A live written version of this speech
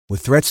With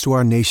threats to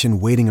our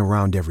nation waiting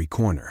around every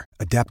corner,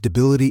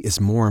 adaptability is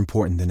more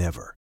important than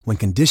ever. When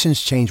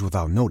conditions change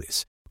without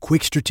notice,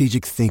 quick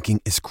strategic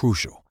thinking is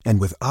crucial.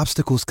 And with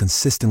obstacles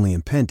consistently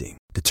impending,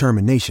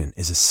 determination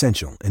is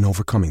essential in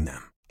overcoming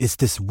them. It's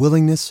this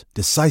willingness,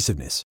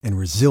 decisiveness, and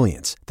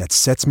resilience that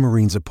sets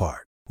Marines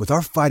apart. With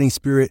our fighting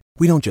spirit,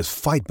 we don't just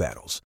fight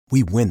battles,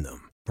 we win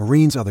them.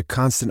 Marines are the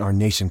constant our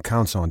nation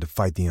counts on to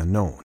fight the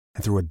unknown.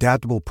 And through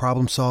adaptable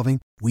problem solving,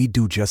 we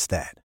do just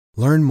that.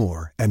 Learn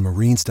more at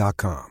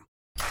marines.com.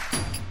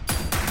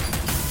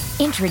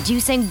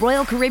 Introducing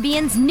Royal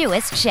Caribbean's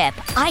newest ship,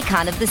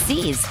 Icon of the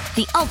Seas,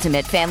 the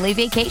ultimate family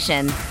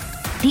vacation.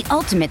 The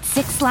ultimate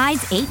 6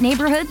 slides, 8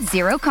 neighborhoods,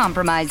 0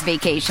 compromise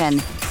vacation.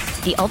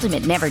 The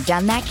ultimate never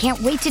done that,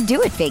 can't wait to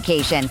do it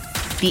vacation.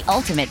 The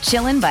ultimate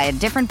chillin' by a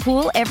different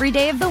pool every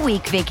day of the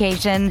week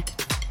vacation.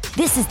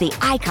 This is the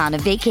Icon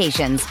of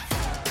Vacations.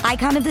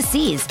 Icon of the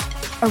Seas,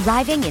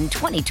 arriving in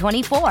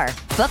 2024.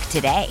 Book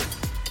today.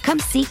 Come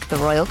seek the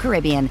Royal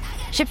Caribbean.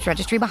 Ships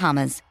Registry,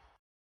 Bahamas.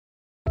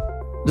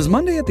 Does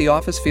Monday at the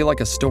office feel like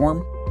a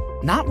storm?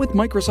 Not with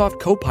Microsoft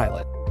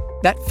Copilot.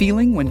 That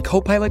feeling when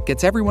Copilot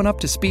gets everyone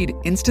up to speed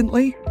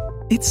instantly?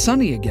 It's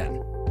sunny again.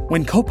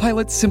 When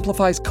Copilot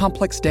simplifies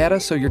complex data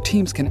so your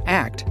teams can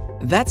act,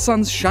 that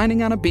sun's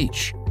shining on a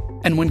beach.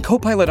 And when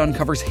Copilot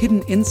uncovers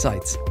hidden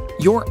insights,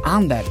 you're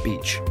on that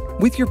beach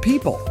with your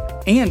people,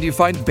 and you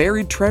find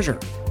buried treasure.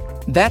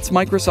 That's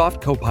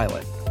Microsoft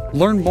Copilot.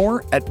 Learn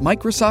more at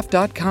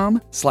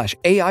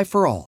Microsoft.com/AI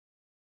for all.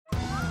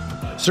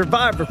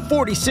 Survivor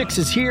 46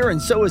 is here, and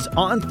so is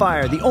On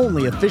Fire, the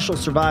only official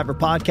Survivor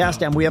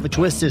podcast, and we have a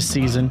twist this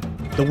season.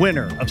 The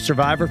winner of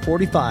Survivor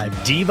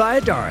 45, Dee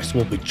Valladares,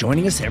 will be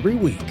joining us every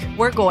week.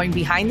 We're going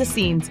behind the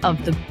scenes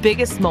of the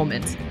biggest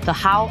moments, the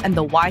how and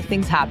the why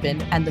things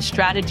happen, and the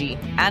strategy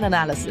and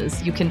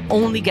analysis you can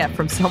only get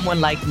from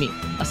someone like me,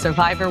 a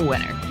Survivor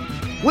winner.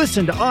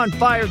 Listen to On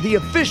Fire, the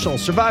official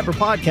Survivor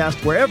podcast,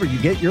 wherever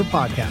you get your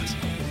podcasts.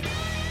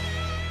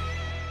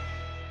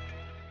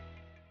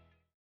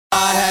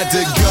 I had to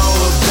go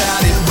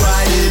about it,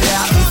 write it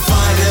out and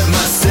find it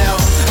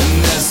myself.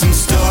 And there's some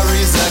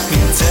stories I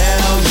can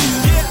tell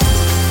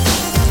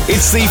you.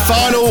 It's the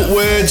final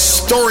word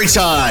story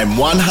time,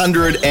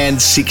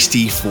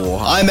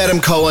 164. I'm Adam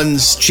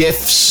Collins.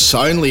 Jeff's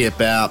only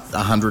about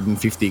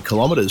 150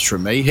 kilometres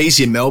from me. He's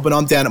in Melbourne.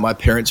 I'm down at my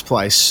parents'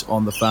 place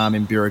on the farm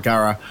in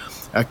Birregurra.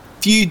 A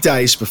few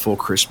days before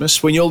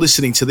Christmas. When you're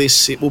listening to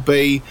this, it will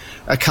be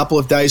a couple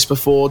of days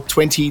before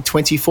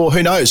 2024.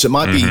 Who knows? It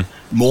might be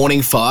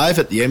morning 5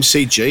 at the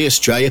MCG,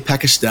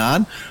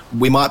 Australia-Pakistan.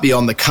 We might be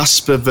on the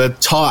cusp of a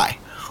tie.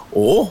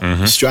 Or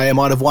Australia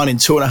might have won in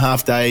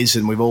 2.5 days,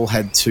 and we've all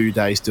had 2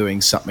 days doing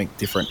something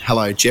different.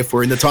 Hello, Jeff.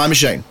 We're in the time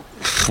machine.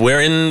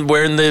 We're in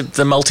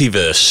the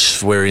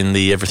multiverse. We're in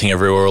the everything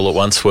everywhere all at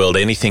once world.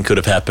 Anything could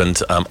have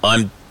happened.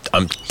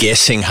 I'm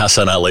guessing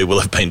Hassan Ali will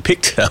have been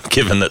picked,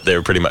 given that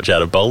they're pretty much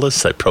out of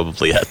bowlers. They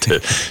probably had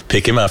to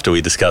pick him after we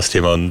discussed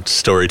him on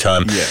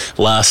Storytime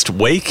last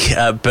week.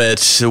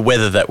 But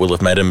whether that will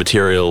have made a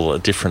material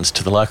difference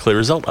to the likely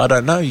result, I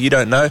don't know. You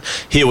don't know.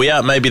 Here we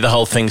are. Maybe the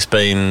whole thing's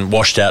been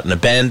washed out and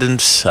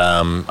abandoned.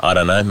 I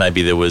don't know.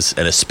 Maybe there was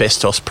an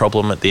asbestos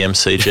problem at the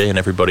MCG and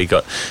everybody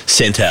got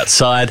sent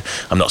outside.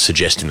 I'm not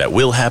suggesting that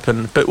will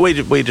happen, but we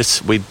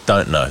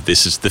don't know.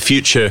 This is the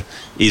future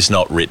is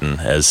not written,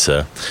 as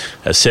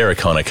Sarah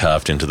Connor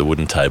carved into the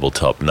wooden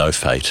tabletop. No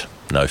fate,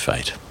 no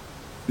fate.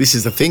 This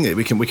is the thing, that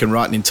we can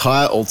write an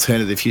entire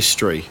alternative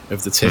history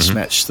of the Test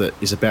match that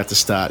is about to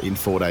start in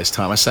 4 days'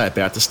 time. I say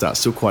about to start,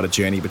 still quite a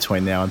journey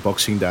between now and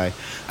Boxing Day,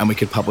 and we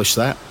could publish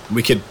that.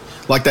 We could,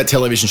 like that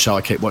television show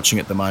I keep watching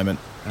at the moment,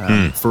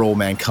 For All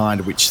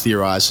Mankind, which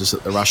theorises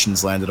that the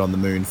Russians landed on the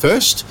moon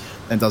first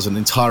and does an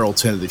entire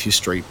alternative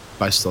history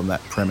based on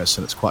that premise,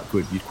 and it's quite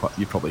good.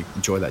 You'd probably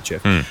enjoy that,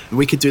 Jeff.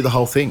 We could do the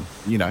whole thing,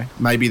 you know.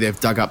 Maybe they've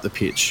dug up the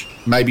pitch.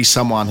 Maybe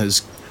someone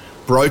has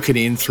broken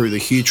in through the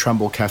Hugh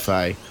Trumbull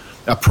Cafe,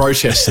 a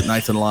protest that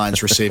Nathan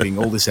Lyon's receiving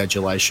all this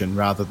adulation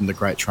rather than the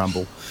Great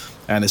Trumbull,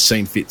 and has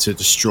seen fit to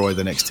destroy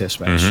the next Test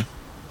match.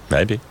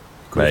 Maybe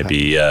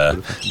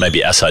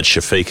Asad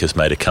Shafiq has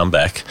made a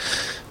comeback,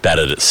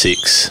 batted at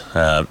 6,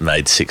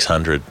 made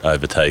 600,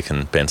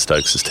 overtaken Ben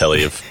Stokes'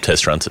 tally of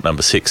Test runs at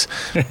number 6.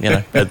 You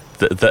know,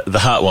 the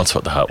heart wants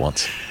what the heart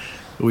wants.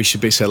 We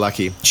should be so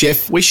lucky.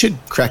 Jeff, we should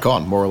crack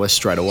on more or less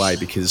straight away,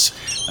 because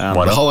the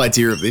whole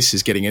idea of this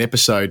is getting an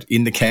episode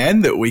in the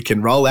can that we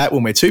can roll out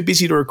when we're too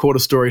busy to record a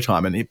story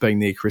time, and it being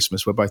near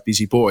Christmas, we're both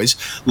busy boys.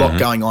 Lot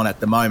going on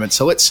at the moment.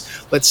 So let's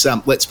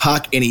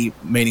park any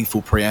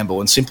meaningful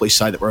preamble and simply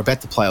say that we're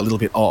about to play a little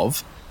bit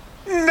of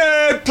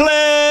Nerd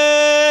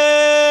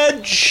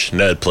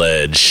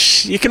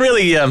Pledge. You can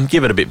really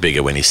give it a bit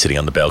bigger when you're sitting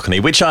on the balcony,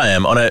 which I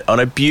am on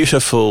a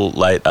beautiful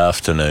late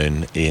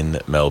afternoon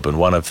in Melbourne.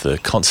 One of the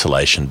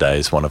consolation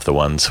days, one of the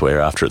ones where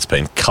after it's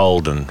been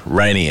cold and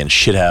rainy and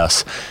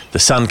shithouse, the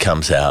sun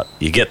comes out,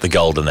 you get the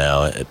golden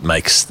hour, it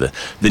makes the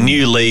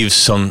new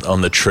leaves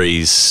on the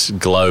trees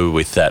glow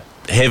with that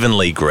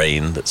heavenly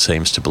green that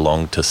seems to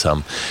belong to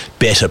some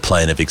better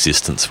plane of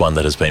existence, one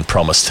that has been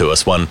promised to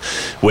us, one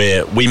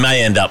where we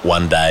may end up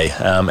one day.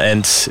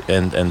 And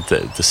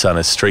the sun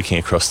is streaking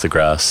across the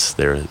grass.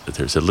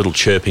 There's a little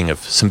chirping of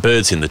some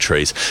birds in the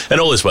trees,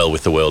 and all is well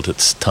with the world.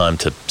 It's time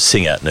to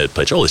sing out Nerd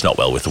Pledge. All is not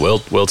well with the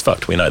world. World's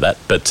fucked. We know that.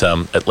 But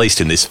at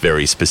least in this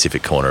very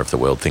specific corner of the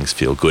world, things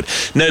feel good.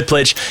 Nerd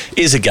Pledge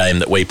is a game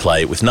that we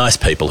play with nice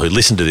people who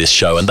listen to this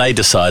show, and they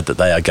decide that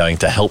they are going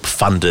to help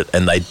fund it,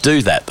 and they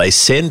do that. They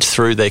send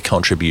through their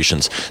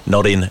contributions,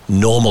 not in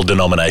normal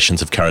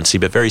denominations of currency,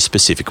 but very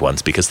specific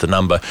ones, because the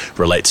number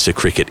relates to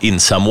cricket in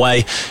some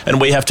way, and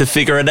we have to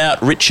figure it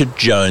out. Richard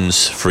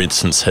Jones, for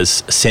instance,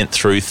 has sent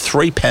through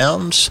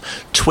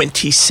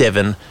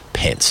 £3.27.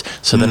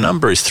 So the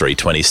number is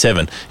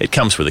 327. It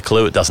comes with a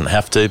clue. It doesn't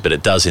have to, but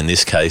it does in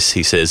this case.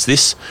 He says,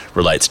 this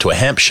relates to a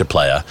Hampshire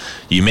player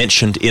you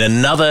mentioned in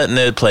another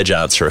Nerd Pledge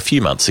answer a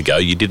few months ago.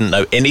 You didn't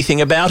know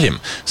anything about him,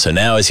 so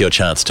now is your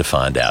chance to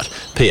find out.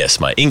 P.S.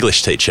 My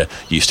English teacher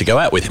used to go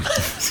out with him.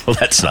 Well,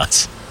 that's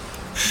nice.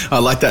 I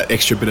like that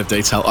extra bit of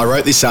detail. I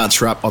wrote this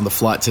answer up on the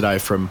flight today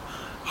from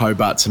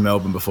Hobart to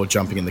Melbourne before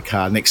jumping in the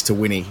car next to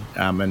Winnie,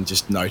 and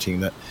just noting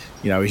that,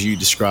 as you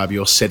describe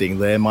your setting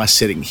there, my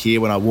setting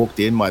here, when I walked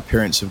in, my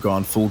parents have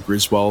gone full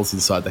Griswolds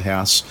inside the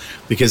house,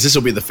 because this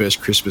will be the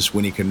first Christmas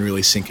Winnie can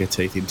really sink her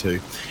teeth into,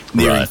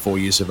 nearing 4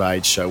 years of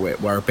age. So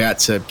we're about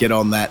to get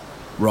on that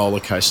roller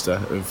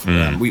coaster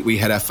of, we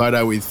had our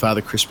photo with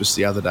Father Christmas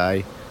the other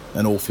day,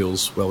 and all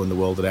feels well in the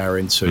world at our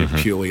end too,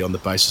 purely on the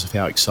basis of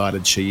how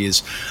excited she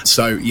is.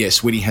 So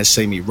yes, Winnie has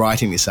seen me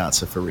writing this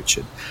answer for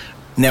Richard.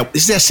 Now,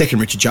 this is our second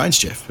Richard Jones,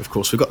 Jeff. Of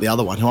course, we've got the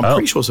other one, who I'm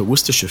pretty sure is a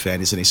Worcestershire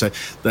fan, isn't he? So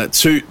the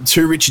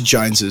two Richard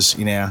Joneses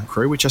in our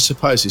crew, which I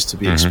suppose is to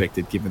be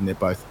expected, given they're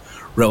both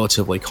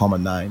relatively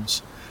common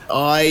names.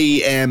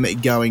 I am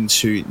going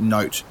to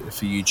note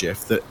for you,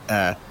 Jeff,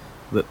 that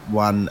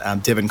one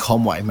Devon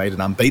Conway made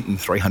an unbeaten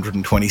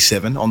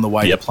 327 on the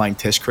way to playing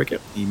Test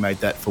cricket. He made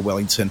that for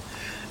Wellington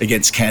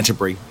against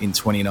Canterbury in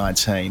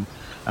 2019.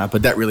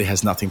 But that really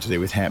has nothing to do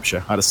with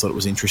Hampshire. I just thought it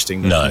was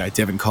interesting that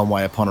Devon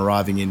Conway, upon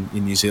arriving in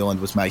New Zealand,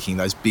 was making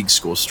those big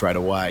scores straight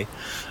away.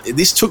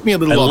 This took me a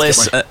little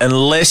while.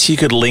 Unless you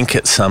could link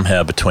it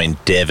somehow between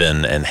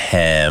Devon and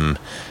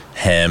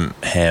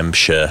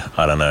Hampshire.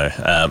 I don't know.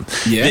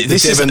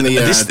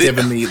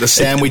 The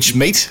sandwich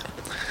meat.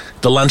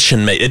 The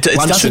luncheon meat. It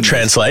doesn't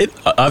translate.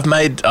 I've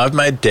made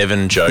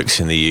Devon jokes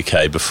in the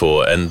UK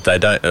before, and they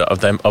don't.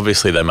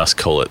 Obviously, they must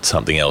call it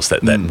something else.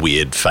 That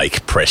weird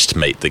fake pressed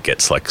meat that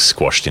gets like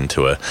squashed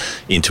into a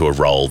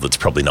roll. That's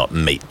probably not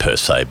meat per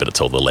se, but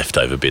it's all the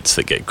leftover bits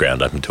that get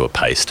ground up into a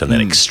paste and then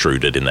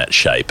extruded in that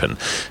shape, and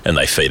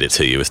they feed it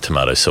to you with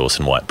tomato sauce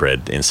and white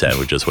bread in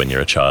sandwiches when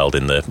you're a child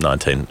in the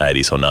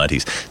 1980s or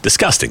 90s.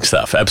 Disgusting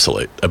stuff.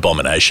 Absolute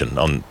abomination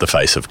on the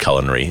face of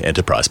culinary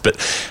enterprise. But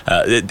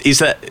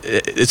is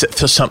it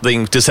for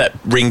something? Does that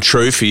ring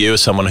true for you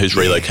as someone who's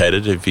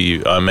relocated? I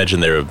imagine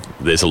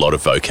there's a lot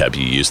of vocab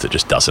you use that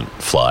just doesn't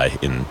fly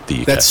in the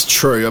UK. That's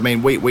true. I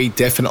mean, we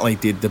definitely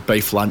did the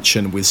beef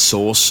luncheon with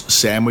sauce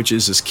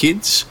sandwiches as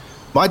kids.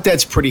 My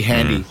dad's pretty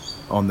handy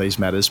on these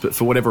matters, but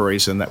for whatever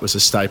reason, that was a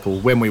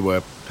staple when we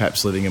were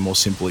perhaps living a more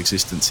simple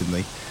existence in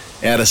the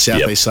outer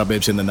southeast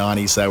suburbs in the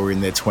 90s. They were in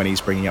their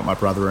 20s, bringing up my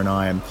brother and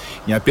I, and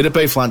a bit of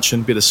beef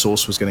luncheon, bit of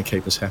sauce was going to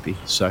keep us happy.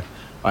 So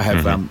I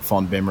have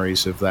fond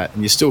memories of that.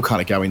 And you still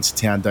kind of go into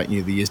town, don't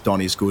you? The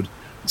Don is good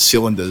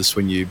cylinders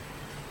when you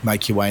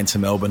make your way into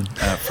Melbourne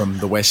from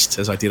the west,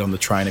 as I did on the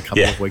train a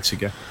couple of weeks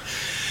ago.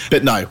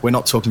 But no, we're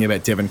not talking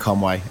about Devon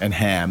Conway and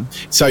ham.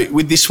 So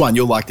with this one,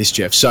 you'll like this,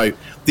 Jeff. So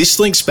this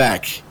links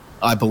back,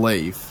 I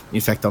believe,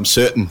 in fact, I'm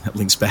certain it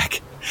links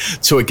back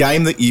to a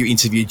game that you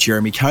interviewed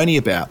Jeremy Coney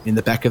about in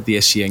the back of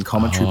the SEN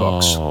commentary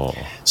box.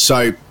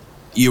 So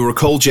you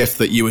recall, Jeff,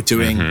 that you were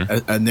doing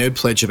a Nerd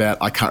Pledge about,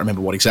 I can't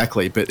remember what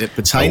exactly, but it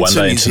pertained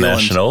to New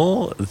Zealand.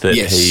 International that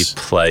he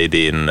played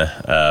in,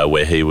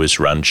 where he was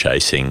run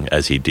chasing,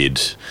 as he did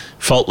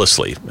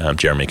faultlessly.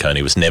 Jeremy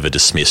Coney was never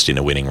dismissed in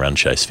a winning run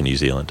chase for New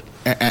Zealand.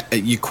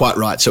 You're quite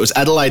right. So it was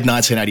Adelaide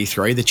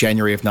 1983, the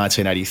January of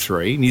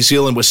 1983. New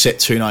Zealand was set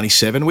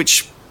 297,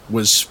 which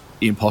was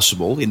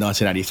impossible in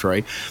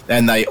 1983,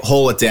 and they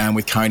haul it down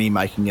with Coney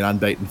making an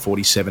unbeaten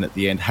 47 at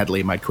the end.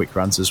 Hadley made quick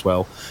runs as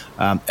well.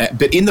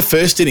 But in the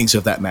first innings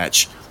of that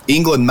match,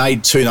 England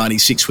made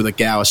 296 with a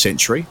Gower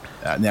century.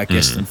 Now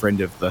guest and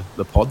friend of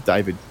the pod,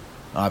 David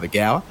Ivor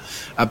Gower.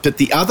 But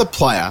the other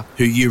player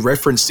who you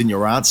referenced in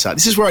your answer,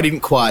 this is where I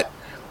didn't quite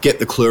get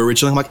the clue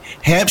originally. I'm like,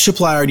 Hampshire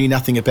player I knew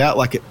nothing about.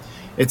 Like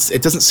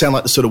it doesn't sound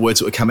like the sort of words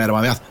that would come out of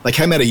my mouth. They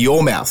came out of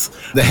your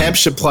mouth. The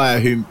Hampshire player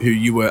who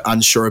you were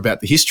unsure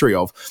about the history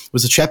of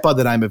was a chap by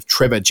the name of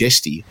Trevor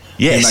Jesty.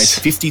 Yes. Who made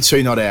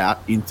 52 not out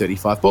in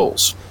 35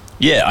 balls.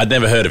 Yeah, I'd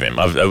never heard of him.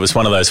 It was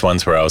one of those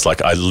ones where I was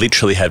like, I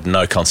literally had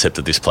no concept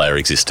that this player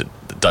existed.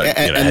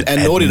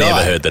 Nor did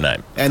I. Heard the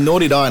name. And nor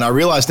did I. And I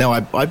realise now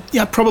I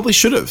probably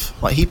should have.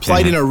 Like, he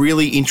played in a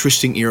really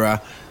interesting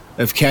era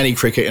of county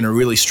cricket and a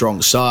really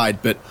strong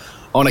side, but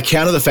on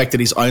account of the fact that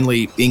his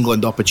only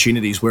England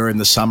opportunities were in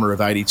the summer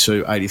of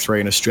 82,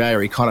 83 in Australia,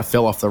 he kind of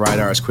fell off the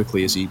radar as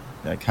quickly as he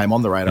came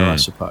on the radar, I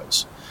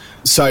suppose.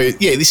 So,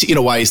 yeah, this in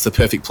a way is the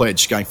perfect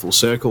pledge, going full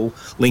circle,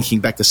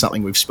 linking back to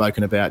something we've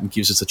spoken about and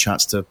gives us a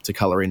chance to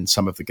colour in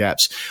some of the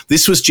gaps.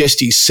 This was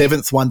Jesty's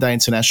 7th one-day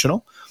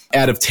international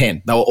out of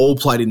 10. They were all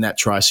played in that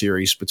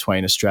tri-series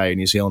between Australia,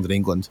 New Zealand and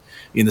England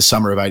in the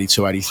summer of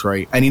 82,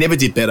 83. And he never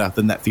did better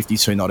than that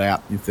 52 not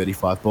out in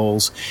 35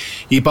 balls.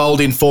 He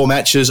bowled in 4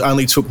 matches,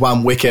 only took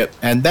 1 wicket,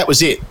 and that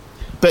was it.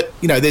 But,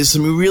 there's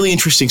some really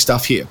interesting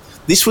stuff here.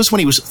 This was when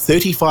he was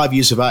 35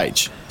 years of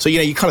age. So,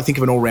 you kind of think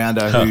of an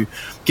all-rounder who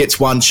gets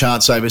one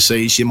chance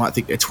overseas. You might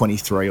think they're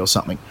 23 or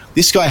something.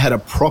 This guy had a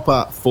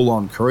proper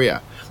full-on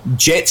career.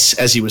 Jets,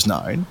 as he was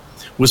known,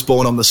 was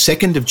born on the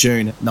 2nd of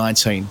June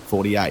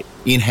 1948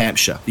 in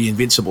Hampshire, the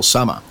invincible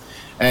summer.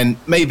 And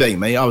me being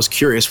me, I was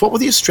curious, what were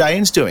the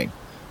Australians doing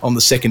on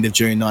the 2nd of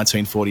June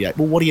 1948?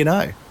 Well, what do you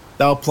know?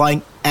 They were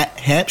playing at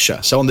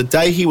Hampshire. So on the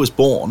day he was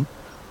born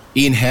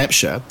in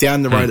Hampshire,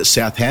 down the road at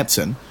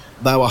Southampton,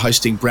 they were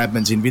hosting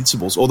Bradman's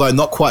Invincibles, although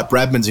not quite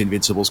Bradman's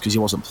Invincibles because he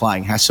wasn't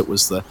playing. Hassett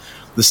was the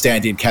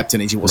stand-in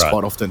captain, as he was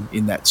quite often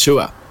in that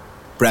tour.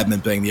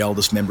 Bradman being the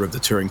oldest member of the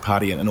touring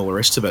party and all the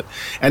rest of it.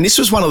 And this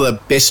was one of the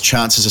best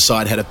chances a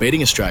side had of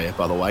beating Australia,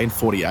 by the way, in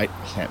 48,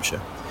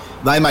 Hampshire.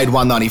 They made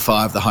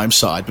 195, the home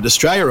side, but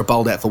Australia are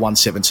bowled out for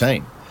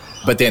 117.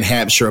 But then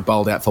Hampshire are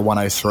bowled out for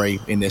 103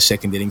 in their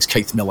second innings.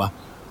 Keith Miller,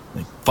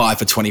 5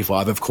 for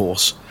 25, of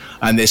course.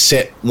 And they're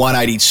set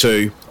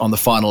 182 on the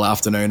final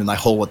afternoon, and they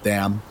haul it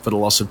down for the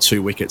loss of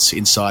 2 wickets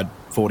inside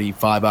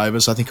 45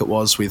 overs, I think it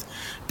was, with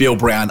Bill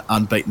Brown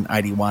unbeaten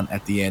 81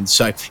 at the end.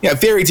 So,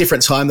 very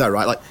different time though,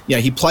 right?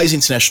 He plays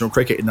international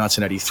cricket in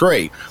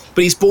 1983,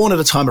 but he's born at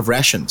a time of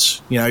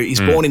rations. He's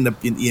born in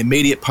the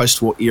immediate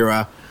post-war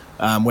era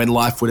when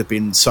life would have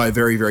been so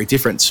very, very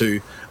different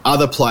to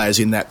other players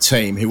in that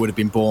team who would have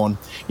been born,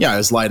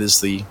 as late as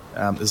the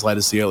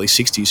early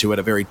 60s, who would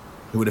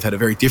have had a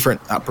very different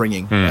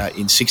upbringing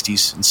in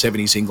 60s and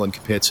 70s England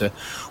compared to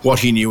what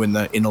he knew in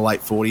the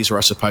late 40s, or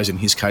I suppose in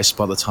his case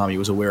by the time he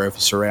was aware of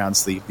his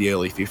surrounds, the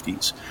early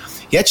 50s.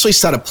 He actually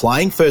started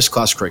playing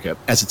first-class cricket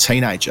as a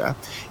teenager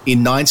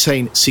in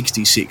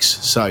 1966,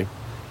 so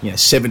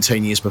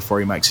 17 years before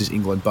he makes his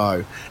England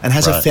bow, and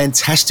has a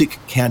fantastic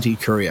county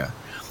career.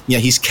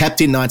 He's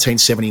capped in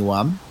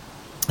 1971,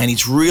 and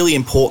it's really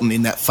important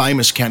in that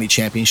famous county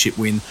championship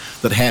win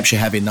that Hampshire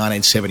have in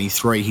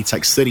 1973. He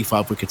takes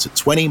 35 wickets at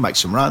 20, makes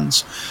some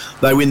runs.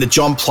 They win the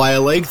John Player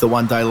League, the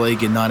one-day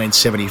league, in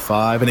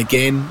 1975, and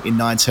again in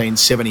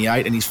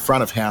 1978, and he's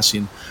front of house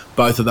in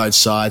both of those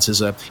sides.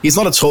 He's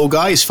not a tall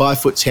guy, he's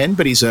 5'10",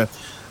 but he's a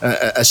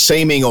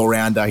seaming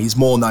all-rounder. He's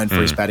more known for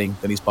his batting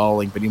than his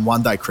bowling, but in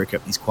one-day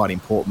cricket, he's quite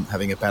important,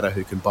 having a batter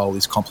who can bowl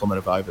his complement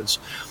of overs.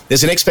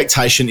 There's an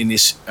expectation in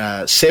this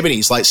late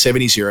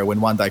 70s era, when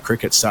one-day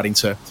cricket's starting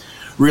to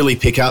really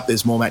pick up,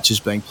 there's more matches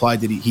being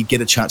played, that he'd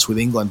get a chance with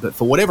England. But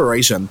for whatever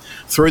reason,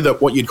 through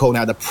what you'd call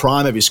now the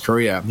prime of his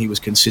career, he was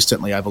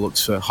consistently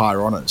overlooked for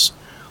higher honours.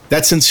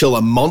 That's until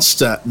a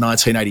monster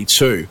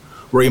 1982,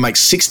 where he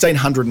makes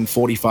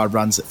 1,645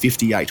 runs at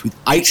 58 with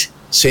 8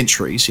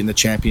 centuries in the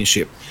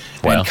championship,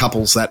 and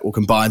couples that, or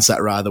combines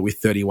that rather, with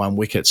 31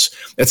 wickets.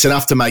 It's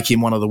enough to make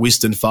him one of the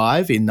Wisden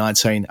Five in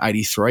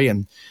 1983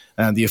 and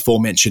the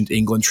aforementioned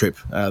England trip,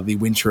 the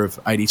winter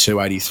of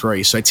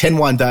 82-83. So 10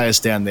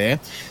 one-dayers down there.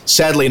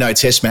 Sadly, no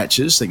test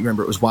matches. You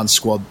remember it was one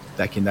squad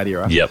back in that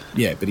era. Yep.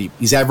 Yeah, but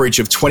his average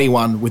of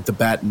 21 with the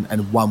bat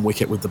and 1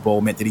 wicket with the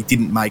ball meant that he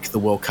didn't make the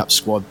World Cup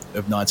squad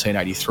of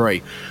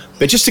 1983.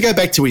 But just to go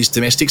back to his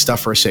domestic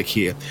stuff for a sec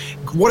here,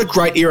 what a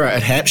great era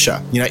at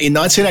Hampshire. In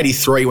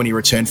 1983, when he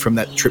returned from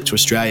that trip to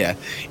Australia,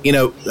 in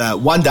a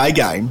one-day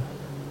game,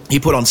 he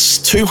put on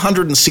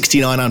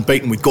 269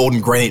 unbeaten with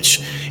Gordon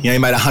Greenwich. He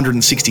made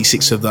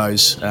 166 of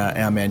those,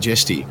 our man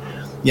Jesty.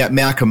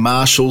 Malcolm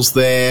Marshall's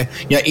there.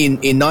 In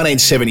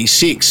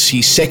 1976,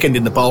 he's second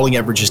in the bowling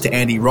averages to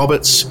Andy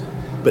Roberts.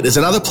 But there's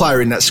another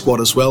player in that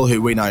squad as well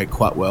who we know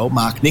quite well,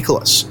 Mark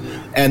Nicholas.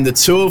 And the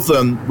two of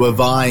them were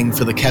vying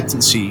for the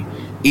captaincy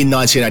in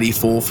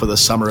 1984 for the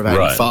summer of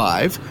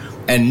 85.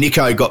 And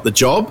Nico got the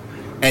job,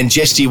 and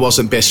Jesty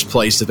wasn't best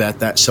pleased about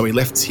that, so he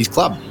left his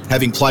club.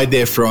 Having played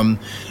there from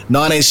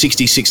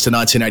 1966 to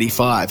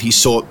 1985, he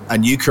sought a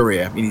new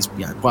career in his,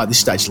 by this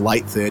stage,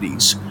 late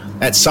 30s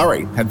at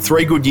Surrey. Had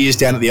 3 good years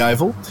down at the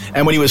Oval,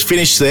 and when he was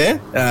finished there,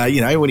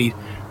 when he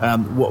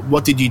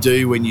what did you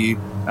do when you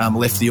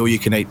left the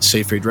all-you-can-eat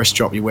seafood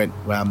restaurant? We went,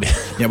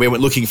 we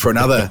went looking for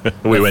another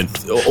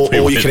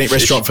all-you-can-eat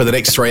restaurant for the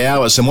next 3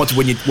 hours. And what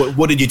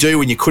did you do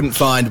when you couldn't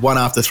find one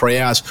after 3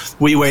 hours?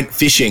 We went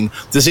fishing.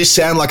 Does this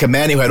sound like a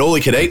man who had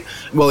all-you-can-eat?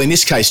 Well, in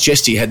this case,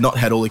 Jesty had not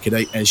had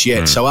all-you-can-eat as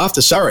yet. So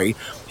after Surrey,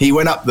 he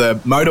went up the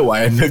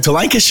motorway and moved to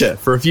Lancashire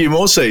for a few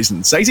more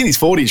seasons. So he's in his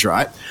 40s,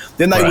 right?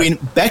 Then they win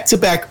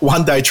back-to-back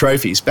one-day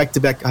trophies.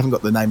 Back-to-back, I haven't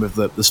got the name of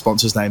the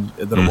sponsor's name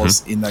that it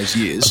was in those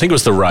years. I think it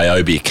was the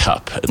Ryobi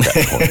Cup at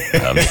that point.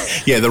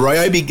 The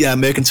Ryobi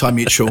Mercantile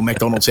Mutual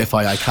McDonald's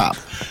FIA Cup.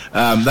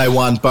 They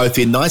won both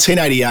in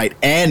 1988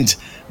 and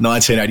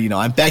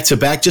 1989,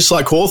 back-to-back, just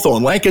like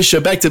Hawthorn.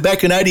 Lancashire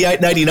back-to-back in 88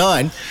 and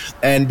 89.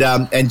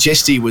 And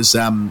Jesty was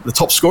the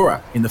top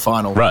scorer in the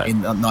final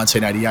in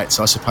 1988.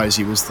 So I suppose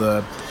he was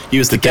the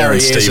Gary Darren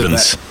Ayres of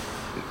Stevens.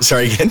 that.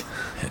 Sorry, again?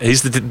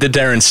 He's the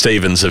Darren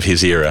Stevens of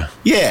his era.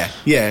 Yeah,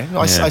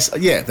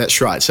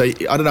 that's right. So I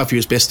don't know if he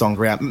was best on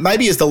ground.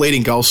 Maybe as the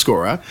leading goal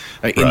scorer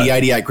in the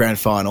 88 grand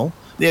final.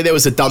 Yeah, there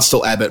was a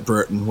Dunstall Abbott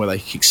Burton where they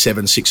kicked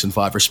 7, 6 and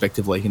 5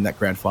 respectively in that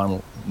grand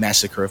final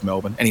massacre of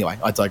Melbourne. Anyway,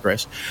 I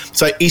digress.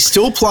 So he's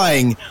still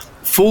playing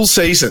full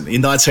season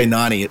in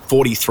 1990 at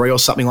 43 or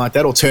something like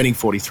that, or turning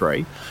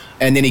 43.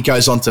 And then he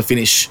goes on to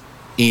finish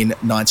in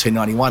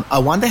 1991. I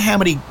wonder how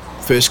many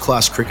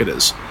first-class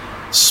cricketers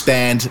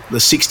spanned the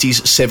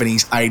 60s,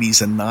 70s,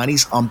 80s and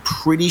 90s. I'm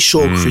pretty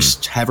sure Chris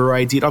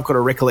Tavares did. I've got a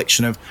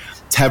recollection of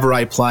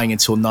Tavares playing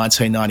until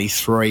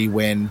 1993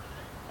 when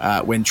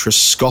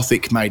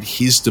Trescothick made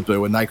his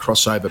debut and they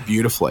cross over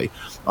beautifully.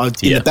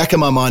 In the back of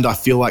my mind, I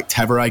feel like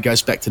Tavares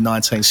goes back to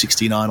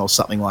 1969 or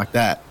something like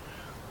that.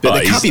 But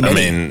there can't be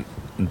many. I mean,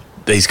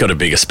 he's got a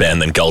bigger span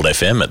than Gold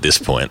FM at this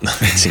point.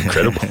 It's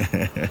incredible.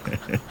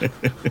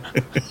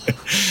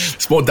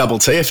 It's more double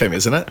TFM,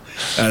 isn't it?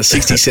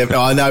 67.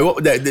 Oh, no.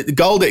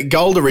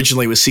 Gold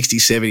originally was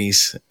 60s,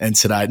 70s, and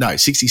today,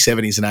 60s,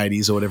 70s, and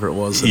 80s, or whatever it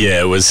was. Yeah,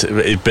 it was.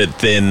 But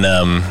then,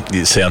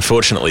 you see,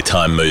 unfortunately,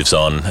 time moves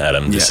on,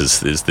 Adam.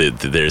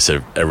 There's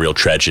a real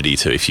tragedy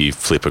to if you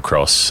flip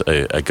across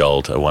a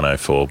Gold, a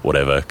 104,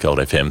 whatever, Gold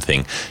FM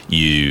thing,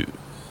 you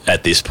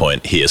at this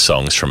point hear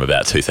songs from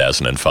about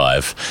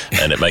 2005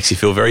 and it makes you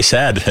feel very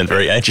sad and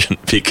very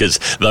ancient because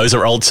those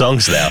are old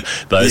songs now.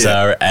 Those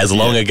are as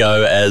long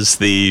ago as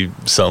the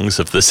songs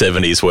of the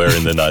 70s were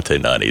in the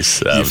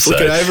 1990s. You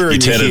flick it over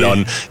and you turn it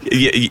on,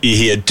 you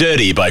hear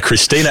Dirty by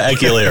Christina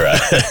Aguilera.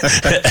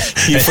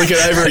 You flick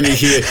it over and you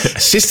hear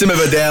System of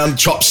a Down,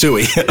 Chop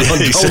Suey on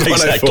Gold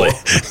 104.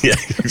 Yeah,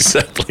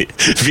 exactly.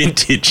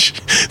 Vintage.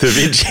 The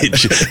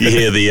vintage. You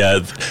hear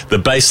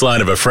the bass line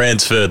of a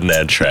Franz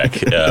Ferdinand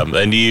track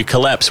and you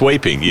collapse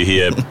weeping. You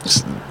hear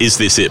Is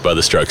This It by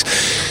The Strokes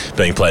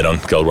being played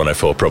on Gold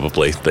 104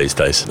 probably these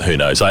days. Who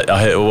knows?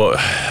 I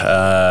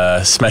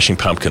heard Smashing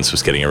Pumpkins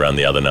was getting around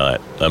the other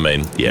night. I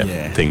mean,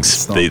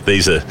 things.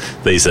 These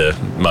are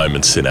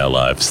moments in our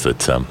lives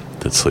that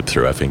slip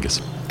through our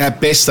fingers.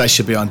 At best, they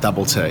should be on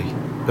double T,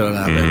 but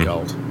I don't know about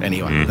Gold.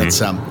 Anyway,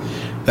 that's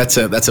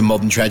a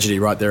modern tragedy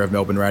right there of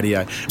Melbourne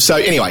radio. So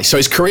anyway,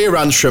 his career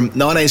runs from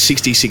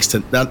 1966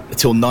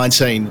 until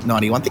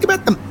 1991. Think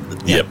about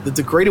the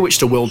degree to which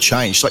the world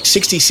changed. Like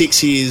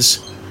 66 is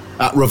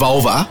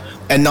Revolver,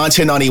 and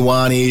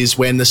 1991 is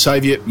when the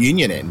Soviet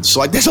Union ends.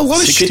 Like there's a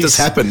lot of shit that's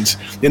happened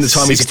in the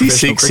time he's a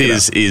professional cricketer.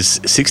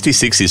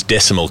 66 is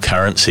decimal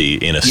currency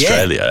in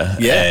Australia,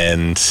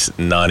 and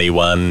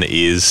 91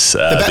 is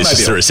this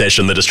is the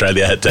recession that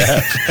Australia had to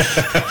have.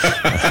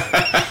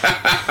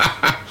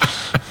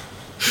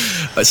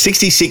 But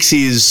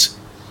 66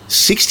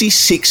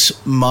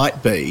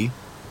 might be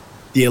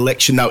the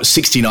election. No, it was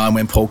 69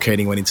 when Paul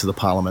Keating went into the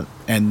parliament,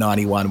 and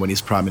 91 when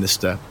his prime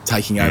minister,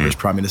 taking over as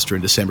prime minister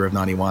in December of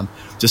 91,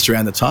 just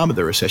around the time of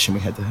the recession we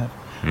had to have.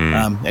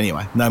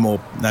 Anyway, no more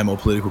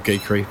political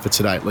geekery for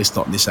today, at least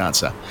not in this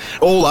answer.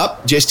 All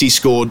up, Jesty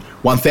scored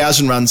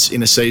 1,000 runs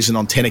in a season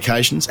on 10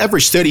 occasions,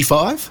 averaged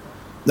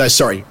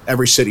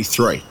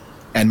 33,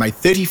 and made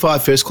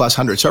 35 first-class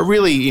hundreds. So a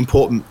really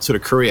important sort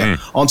of career.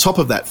 On top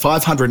of that,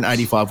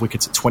 585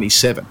 wickets at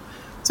 27.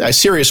 So a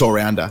serious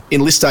all-rounder. In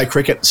list A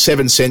cricket,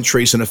 7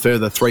 centuries and a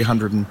further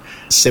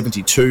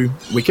 372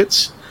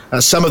 wickets.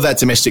 Some of that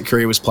domestic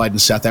career was played in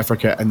South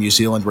Africa and New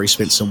Zealand, where he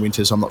spent some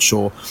winters. I'm not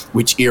sure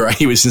which era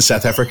he was in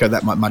South Africa.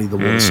 That might muddy the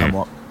water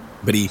somewhat.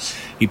 But he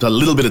played a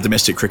little bit of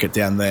domestic cricket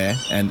down there,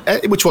 and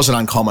which wasn't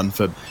uncommon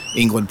for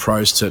England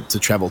pros to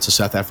travel to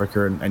South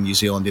Africa and New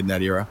Zealand in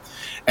that era.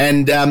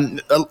 And a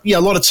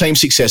lot of team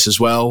success as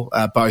well,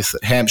 both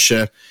at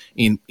Hampshire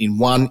in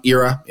one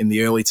era in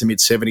the early to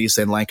mid-70s,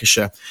 then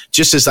Lancashire,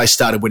 just as they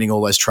started winning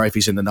all those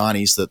trophies in the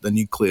 90s. The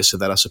nucleus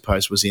of that, I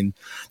suppose, was in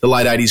the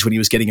late 80s when he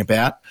was getting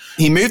about.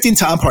 He moved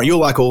into umpiring. You'll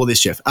like all of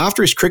this, Jeff.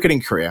 After his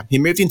cricketing career, he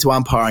moved into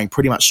umpiring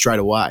pretty much straight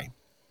away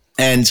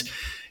and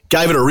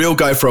gave it a real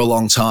go for a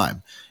long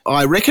time.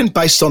 I reckon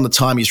based on the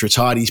time he's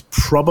retired, he's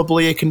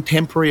probably a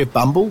contemporary of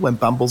Bumble when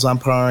Bumble's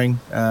umpiring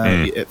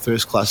at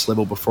first-class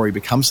level before he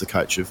becomes the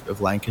coach of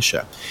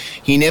Lancashire.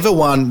 He never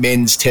won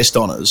men's test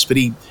honours, but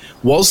he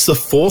was the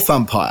 4th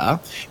umpire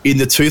in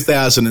the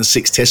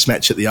 2006 test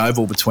match at the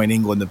Oval between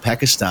England and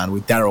Pakistan,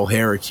 with Darryl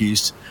Hare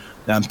accused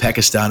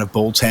Pakistan of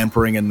ball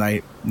tampering, and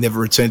they never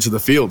returned to the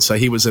field. So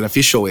he was an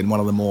official in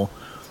one of the more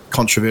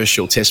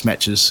controversial test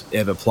matches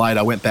ever played.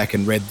 I went back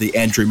and read the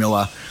Andrew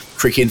Miller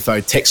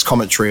Cricinfo text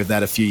commentary of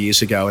that a few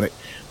years ago, and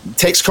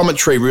text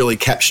commentary really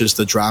captures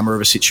the drama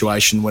of a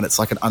situation when it's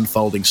like an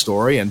unfolding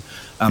story, and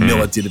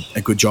Miller did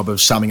a good job of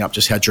summing up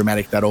just how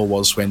dramatic that all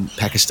was when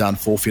Pakistan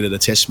forfeited a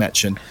test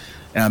match, and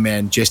our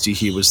man Jesty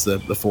here was the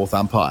fourth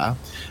umpire.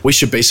 We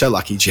should be so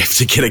lucky, Jeff,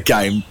 to get a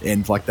game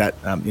end like that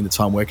in the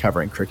time we're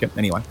covering cricket.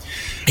 Anyway,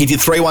 he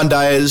did 3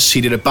 one-dayers.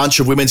 He did a bunch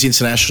of women's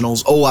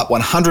internationals, all up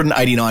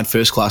 189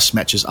 first-class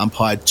matches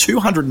umpired,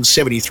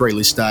 273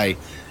 list A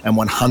and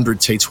 100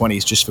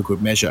 T20s just for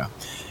good measure.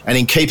 And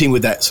in keeping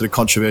with that sort of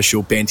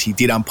controversial bent, he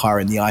did umpire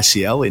in the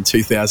ICL in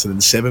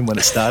 2007 when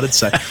it started.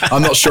 So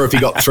I'm not sure if he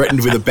got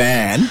threatened with a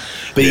ban,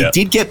 but he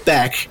did get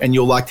back, and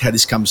you'll like how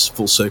this comes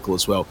full circle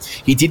as well.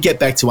 He did get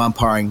back to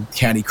umpiring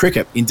county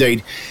cricket.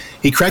 Indeed,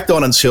 he cracked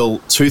on until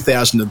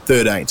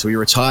 2013. So he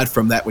retired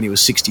from that when he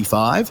was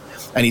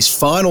 65. And his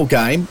final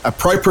game,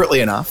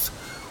 appropriately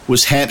enough,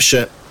 was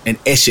Hampshire and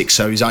Essex,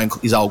 so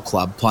his old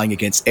club, playing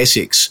against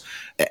Essex.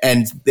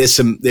 And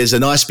there's a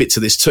nice bit to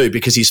this too,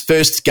 because his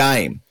first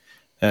game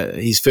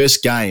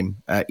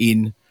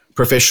in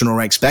professional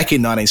ranks back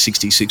in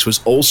 1966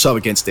 was also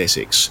against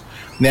Essex.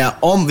 Now,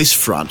 on this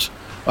front,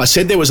 I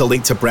said there was a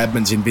link to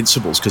Bradman's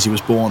Invincibles because he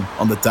was born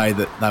on the day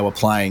that they were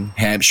playing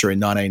Hampshire in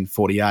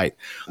 1948.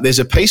 There's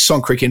a piece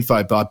on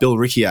Cricinfo by Bill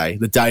Riccier,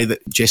 the day that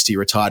Jesty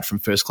retired from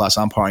first-class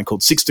umpiring,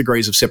 called 6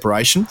 Degrees of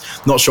Separation.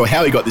 Not sure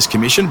how he got this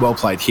commission. Well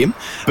played him.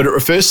 But it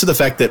refers to the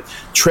fact that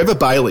Trevor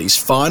Bailey's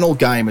final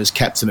game as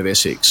captain of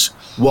Essex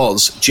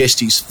was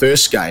Jesty's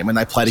first game when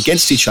they played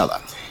against each other.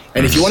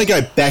 And if you want to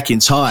go back in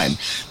time,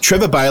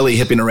 Trevor Bailey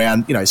had been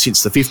around,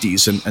 since the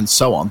 50s and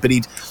so on. But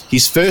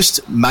his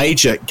first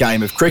major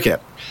game of cricket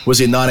was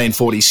in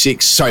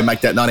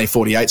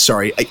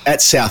 1948,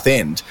 at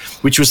Southend,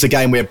 which was the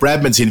game where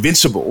Bradman's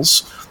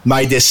Invincibles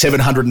made their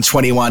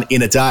 721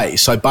 in a day.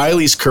 So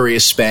Bailey's career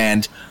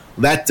spanned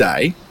that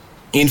day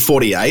in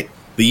 48,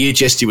 the year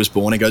Jesty was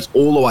born, and goes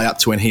all the way up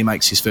to when he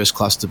makes his first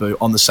class debut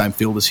on the same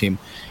field as him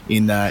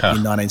in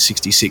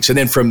 1966. And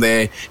then from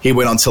there, he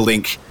went on to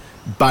link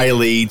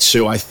Bailey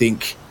to, I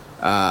think,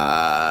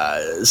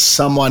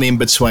 someone in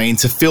between,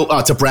 to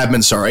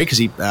Bradman,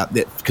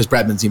 because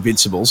Bradman's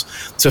Invincibles,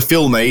 to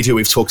Phil Mead, who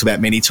we've talked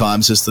about many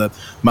times as the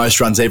most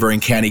runs ever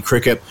in county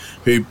cricket,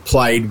 who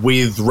played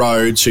with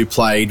Rhodes, who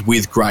played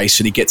with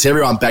Grace, and he gets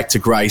everyone back to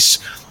Grace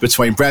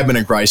between Bradman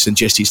and Grace, and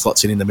Jesty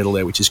slots in the middle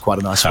there, which is quite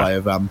a nice way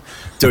of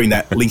doing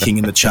that, linking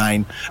in the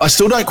chain. I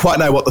still don't quite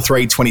know what the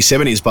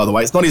 327 is, by the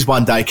way. It's not his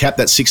one-day cap,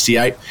 that's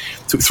 68.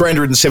 Took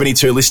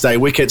 372 list day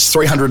wickets,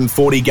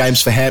 340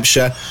 games for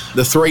Hampshire.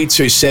 The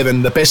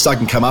 327, the best I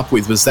can come up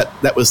with was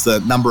that was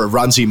the number of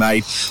runs he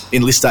made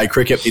in list day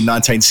cricket in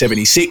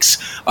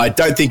 1976. I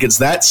don't think it's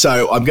that,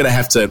 so I'm going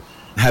to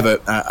have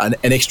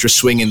an extra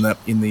swing in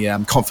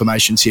the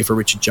confirmations here for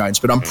Richard Jones.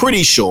 But I'm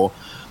pretty sure,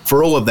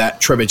 for all of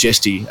that, Trevor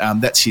Jesty,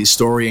 that's his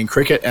story in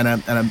cricket, and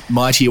a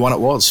mighty one it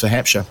was for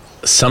Hampshire.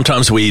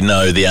 Sometimes we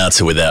know the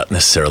answer without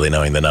necessarily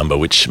knowing the number,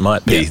 which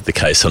might be the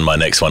case on my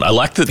next one. I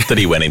like that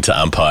he went into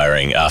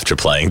umpiring after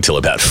playing till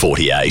about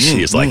 48. He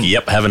was like,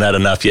 yep, haven't had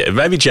enough yet.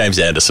 Maybe James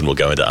Anderson will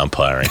go into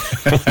umpiring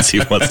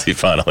once he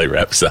finally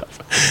wraps up.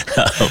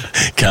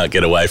 Can't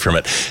get away from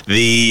it.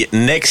 The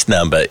next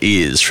number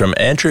is from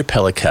Andrew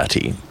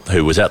Pellicati,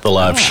 who was at the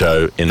live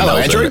show in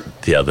Melbourne Andrew.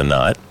 The other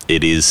night.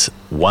 It is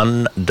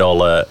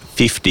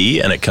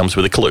 $1.50, and it comes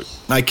with a clue.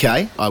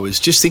 Okay, I was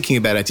just thinking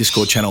about our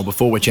Discord channel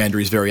before, which Andrew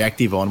is very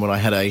active on, when I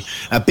had a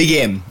Big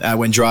M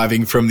when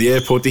driving from the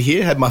airport to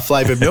here, had my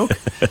flavoured milk.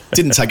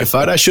 Didn't take a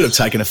photo. Should have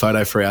taken a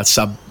photo for our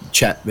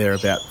sub-chat there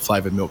about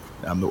flavoured milk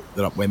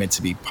that we're meant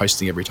to be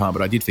posting every time,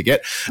 but I did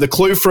forget. The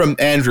clue from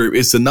Andrew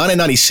is the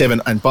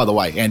 1997, and by the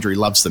way, Andrew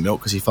loves the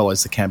milk because he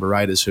follows the Canberra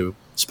Raiders, who are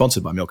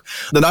sponsored by milk.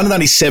 The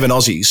 1997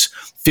 Aussies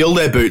fill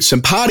their boots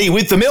and party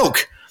with the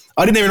milk.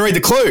 I didn't even read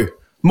the clue.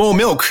 More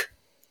milk.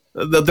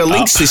 The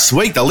links this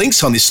week, the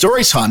links on this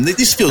story time.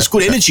 This feels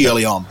good energy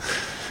early on.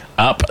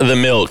 Up the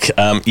milk.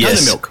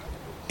 Yes. The milk.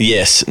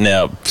 Yes.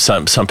 Now,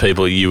 some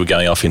people, you were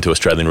going off into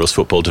Australian rules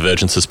football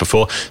divergences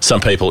before.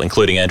 Some people,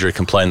 including Andrew,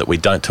 complain that we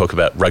don't talk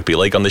about rugby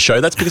league on this show.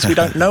 That's because we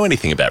don't know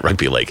anything about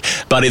rugby league.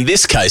 But in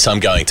this case,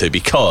 I'm going to,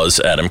 because,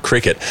 Adam,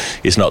 cricket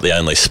is not the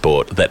only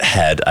sport that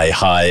had a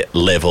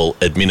high-level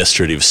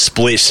administrative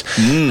split.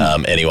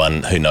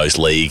 Anyone who knows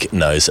league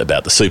knows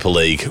about the Super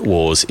League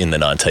wars in the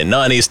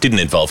 1990s. Didn't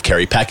involve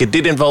Kerry Packer,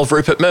 did involve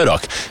Rupert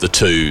Murdoch, the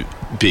two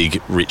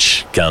big,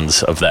 rich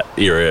guns of that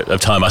era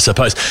of time, I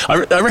suppose. I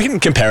reckon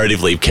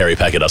comparatively, Kerry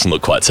Packer doesn't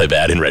look quite so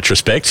bad in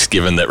retrospect,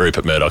 given that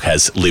Rupert Murdoch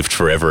has lived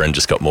forever and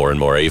just got more and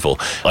more evil.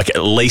 Like,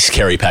 at least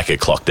Kerry Packer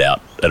clocked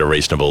out at a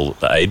reasonable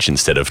age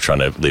instead of trying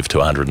to live to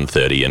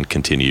 130 and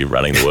continue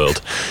running the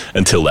world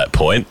until that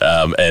point.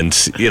 And,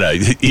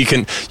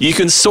 you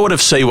can sort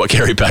of see what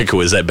Kerry Packer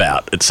was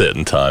about at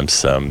certain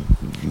times. The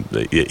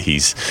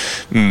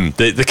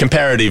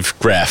comparative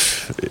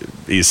graph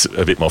is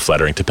a bit more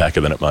flattering to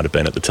Packer than it might have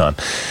been at the time.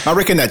 I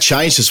reckon that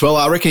changed as well.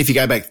 I reckon if you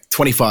go back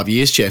 25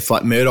 years, Jeff,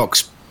 like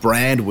Murdoch's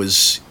brand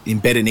was in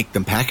better nick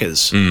than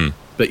Packer's.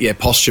 But yeah,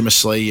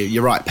 posthumously,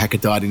 you're right, Packer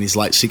died in his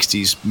late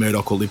 60s.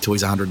 Murdoch will live till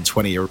he's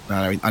 120.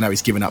 I know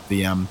he's given up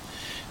the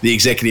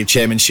executive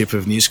chairmanship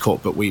of News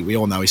Corp, but we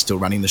all know he's still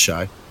running the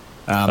show.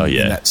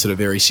 In that sort of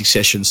very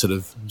Succession sort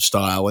of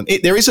style. And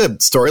there is a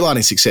storyline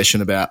in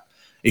Succession about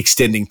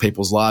extending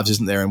people's lives,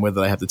 isn't there, and whether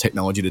they have the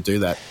technology to do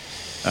that.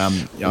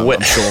 I'm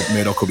sure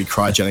Murdoch will be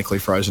cryogenically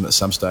frozen at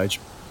some stage.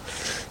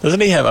 Doesn't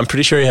he have? I'm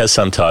pretty sure he has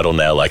some title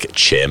now, like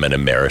Chairman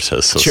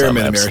Emeritus or some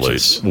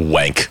absolute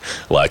wank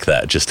like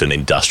that. Just an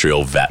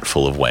industrial vat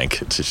full of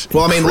wank. It's just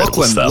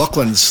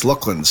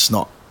Lachlan's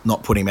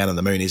not putting him out on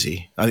the moon, is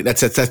he? I think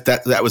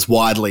that was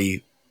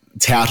widely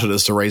touted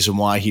as the reason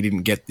why he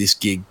didn't get this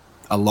gig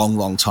a long,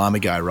 long time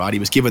ago. Right? He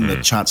was given the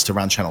chance to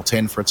run Channel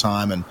 10 for a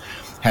time and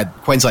had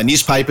Queensland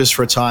newspapers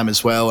for a time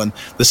as well. And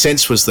the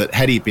sense was that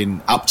had he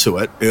been up to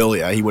it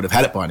earlier, he would have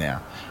had it by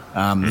now.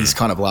 He's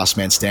kind of last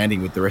man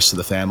standing with the rest of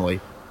the family,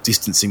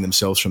 distancing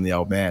themselves from the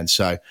old man.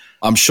 So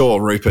I'm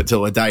sure Rupert,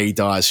 till the day he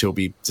dies, he'll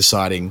be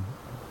deciding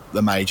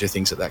the major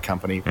things at that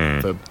company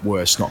for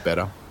worse, not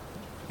better.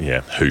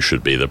 Yeah, who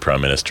should be the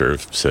Prime Minister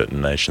of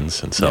certain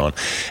nations and so on.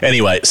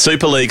 Anyway,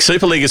 Super League.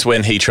 Super League is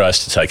when he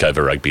tries to take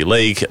over Rugby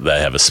League. They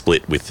have a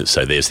split with,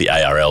 so there's the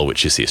ARL,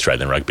 which is the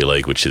Australian Rugby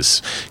League, which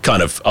is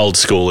kind of old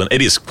school, and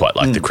it is quite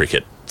like the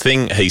cricket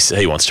thing.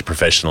 He wants to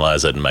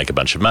professionalise it and make a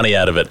bunch of money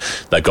out of it.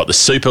 They've got the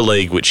Super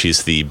League, which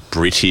is the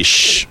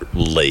British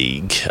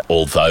league,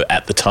 although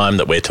at the time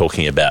that we're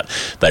talking about,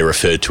 they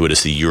referred to it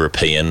as the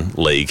European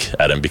League,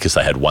 Adam, because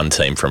they had one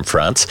team from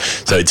France.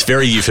 So it's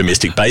very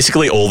euphemistic.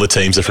 Basically, all the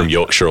teams are from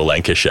Yorkshire or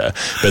Lancashire,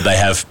 but they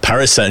have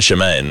Paris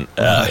Saint-Germain,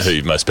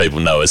 who most people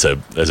know as a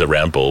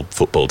round ball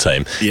football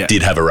team,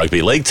 did have a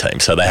rugby league team.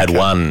 So they had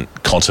one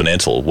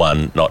continental,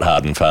 one not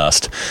hard and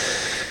fast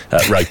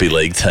rugby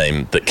league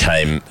team that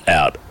came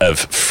out of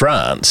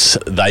France.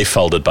 They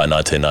folded by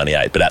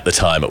 1998, but at the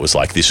time it was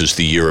like this was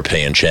the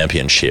European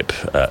Championship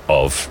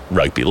of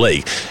rugby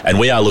league. And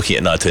we are looking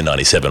at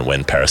 1997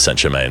 when Paris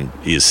Saint-Germain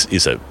is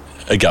a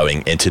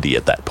going entity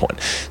at that point.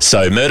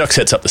 So Murdoch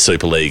sets up the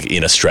Super League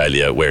in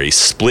Australia where he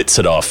splits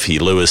it off. He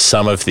lures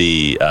some of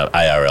the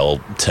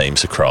ARL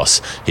teams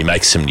across. He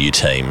makes some new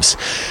teams.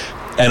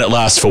 And it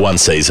lasts for one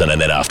season, and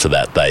then after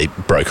that, they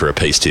broker a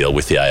peace deal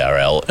with the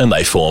ARL, and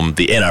they form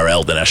the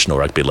NRL, the National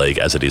Rugby League,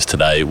 as it is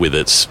today, with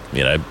its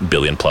 $1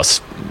 billion+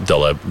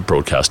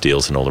 broadcast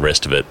deals and all the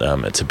rest of it.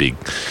 It's a big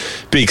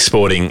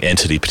sporting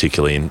entity,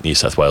 particularly in New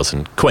South Wales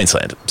and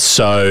Queensland.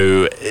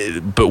 So,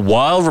 but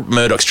while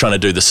Murdoch's trying to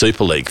do the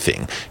Super League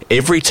thing,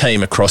 every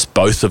team across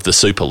both of the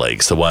Super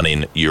Leagues, the one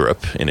in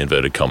Europe, in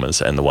inverted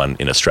commas, and the one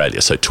in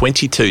Australia, so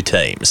 22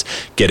 teams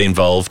get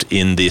involved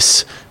in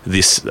this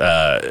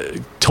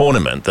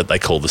tournament that they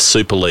call the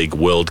Super League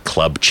World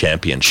Club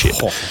Championship,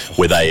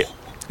 where they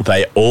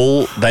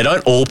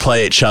don't all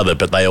play each other,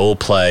 but they all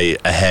play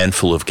a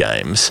handful of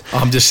games.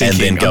 I'm just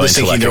thinking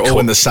they're all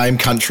in the same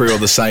country or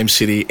the same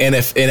city,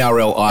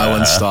 NRL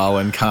Island style,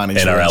 and carnage.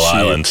 NRL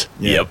Island.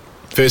 Yeah. Yep.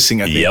 First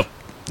thing I think. Yep.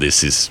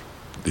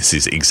 This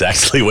is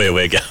exactly where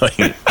we're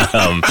going.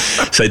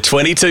 So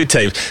 22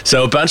 teams.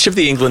 So a bunch of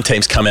the England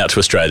teams come out to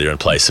Australia and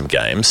play some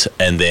games,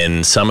 and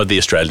then some of the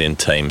Australian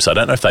teams, I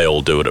don't know if they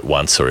all do it at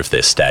once or if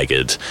they're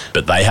staggered,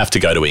 but they have to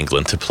go to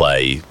England to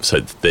play.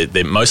 So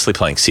they're mostly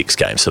playing 6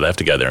 games, so they have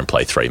to go there and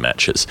play 3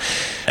 matches.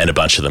 And a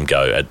bunch of them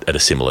go at a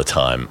similar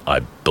time,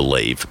 I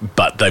believe.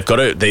 But they're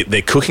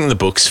cooking the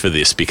books for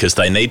this because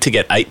they need to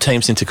get 8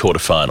 teams into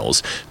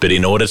quarterfinals, but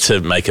in order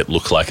to make it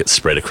look like it's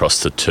spread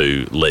across the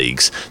 2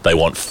 leagues, they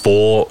want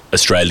 4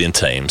 Australian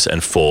teams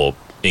and 4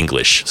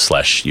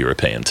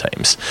 English/European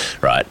teams,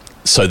 right?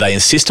 So they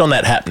insist on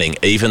that happening,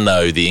 even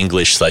though the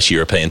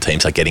English/European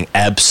teams are getting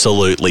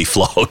absolutely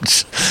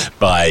flogged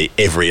by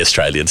every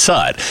Australian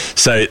side.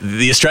 So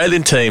the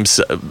Australian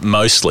teams,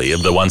 mostly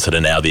the ones that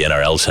are now the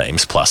NRL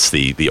teams, plus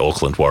the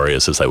Auckland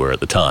Warriors as they were at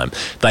the time,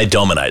 they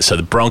dominate. So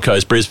the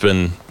Broncos,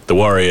 Brisbane, the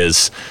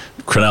Warriors,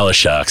 Cronulla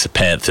Sharks, the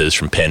Panthers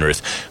from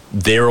Penrith,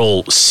 they're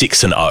all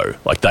 6-0.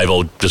 Like they've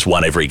all just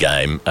won every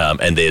game.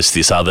 And there's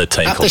this other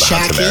team called the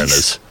Hunter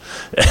Mariners.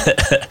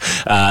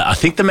 I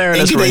think the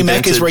Mariners were invented.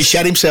 Mac has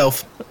reshut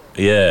himself.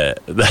 Yeah.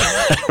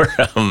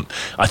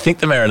 I think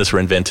the Mariners were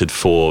invented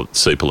for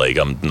Super League.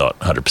 I'm not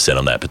 100%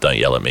 on that, but don't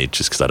yell at me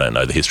just because I don't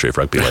know the history of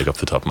rugby league off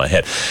the top of my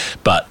head.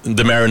 But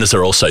the Mariners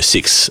are also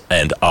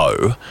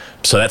 6-0.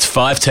 So that's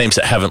 5 teams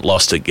that haven't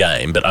lost a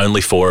game, but only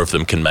 4 of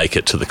them can make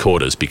it to the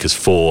quarters because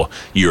 4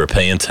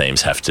 European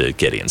teams have to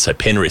get in. So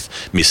Penrith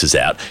misses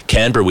out.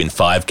 Canberra win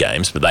 5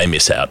 games, but they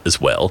miss out as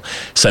well.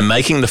 So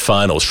making the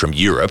finals from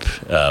Europe,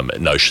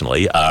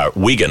 notionally, are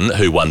Wigan,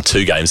 who won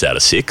 2 games out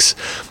of 6,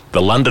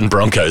 the London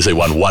Broncos, who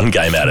won 1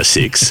 game out of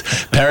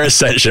 6, Paris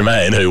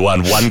Saint-Germain, who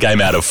won 1 game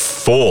out of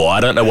 4. I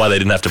don't know why they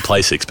didn't have to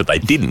play 6, but they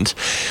didn't.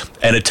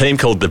 And a team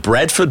called the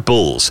Bradford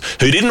Bulls,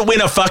 who didn't win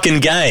a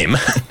fucking game.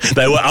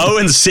 They were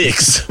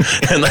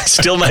 0-6, and they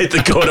still made the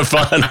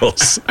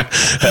quarterfinals.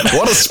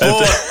 What a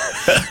sport.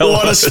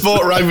 What a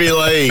sport, rugby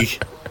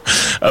league.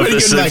 Of the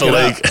Super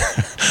League.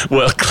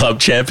 World Club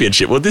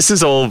Championship. Well, this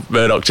is all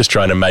Murdoch just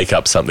trying to make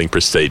up something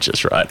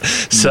prestigious, right?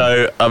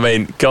 So, I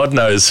mean, God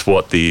knows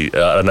what I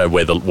don't know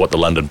what the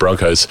London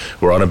Broncos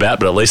were on about,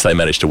 but at least they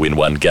managed to win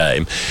one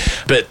game.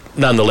 But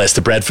nonetheless,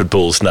 the Bradford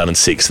Bulls,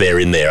 9-6, they're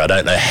in there. I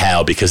don't know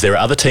how, because there are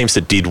other teams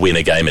that did win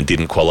a game and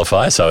didn't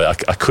qualify, so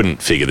I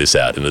couldn't figure this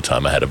out in the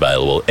time I had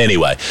available.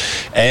 Anyway,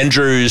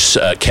 Andrew's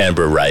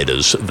Canberra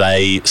Raiders,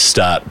 they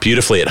start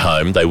beautifully at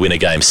home. They win a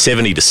game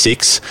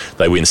 70-6,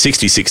 they win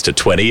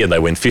 66-20, and they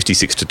win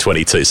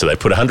 56-22. So they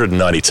put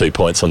 192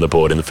 points on the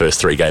board in the first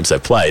 3 games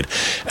they've played.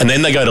 And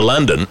then they go to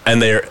London,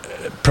 and they're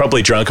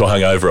probably drunk or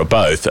hungover or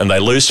both, and they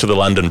lose to the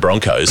London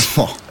Broncos,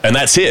 and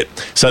that's it.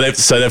 So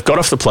they've got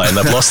off the plane,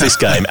 they've lost this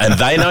game, and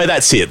they know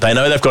that's it. They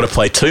know they've got to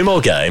play 2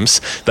 more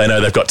games. They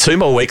know they've got 2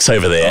 more weeks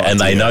over there,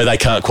 they know they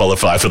can't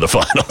qualify for the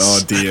finals.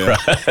 Oh dear,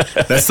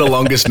 right? That's the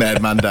longest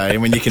Mad Monday.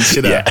 And when you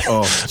consider,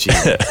 gee,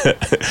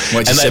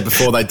 what you said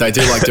before, they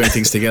do like doing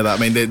things together. I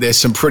mean, there's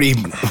some pretty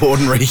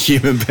ordinary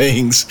human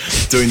beings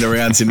doing the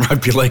rounds in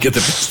rugby league at the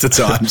best of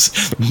times.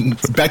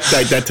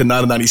 Backdate that to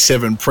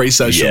 1997,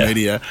 pre-social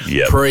media,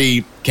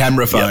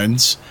 pre-camera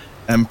phones,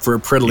 and for a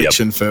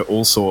predilection for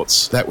all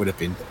sorts. That would have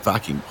been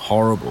fucking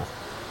horrible.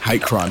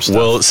 Hate crime stuff.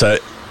 Well, so...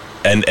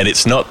 And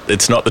it's not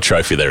the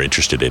trophy they're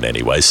interested in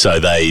anyway. So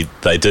they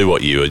do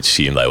what you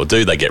assume they will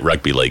do. They get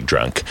rugby league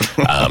drunk.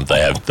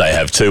 They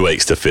have 2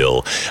 weeks to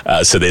fill.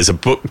 So there's a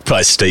book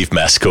by Steve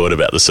Mascord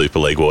about the Super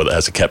League War that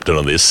has a captain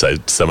on this. So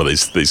some of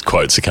these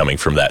quotes are coming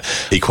from that.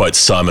 He quotes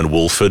Simon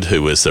Woolford,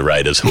 who was the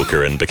Raiders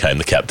hooker and became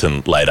the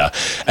captain later.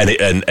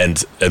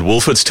 And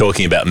Woolford's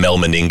talking about Mel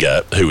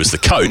Meninga, who was the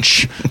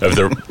coach of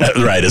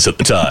the Raiders at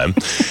the time.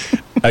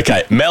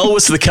 Okay, Mel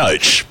was the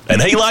coach, and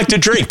he liked to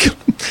drink.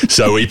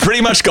 So he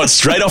pretty much got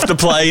straight off the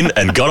plane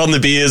and got on the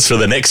beers for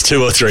the next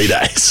 2 or 3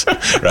 days.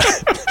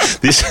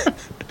 Right?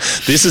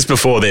 This is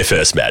before their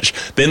first match.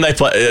 Then they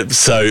play.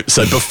 So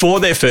before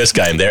their first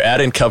game, they're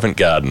out in Covent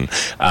Garden.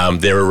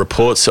 There are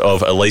reports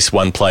of at least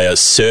one player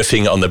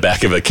surfing on the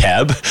back of a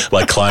cab,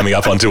 like climbing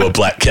up onto a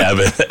black cab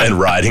and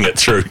riding it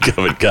through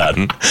Covent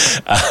Garden.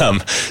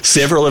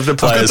 Several of the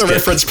players. I've got the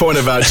reference point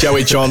of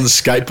Joey Johns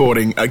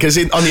skateboarding, because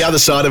on the other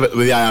side of it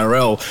with the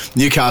ARL,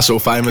 Newcastle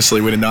famously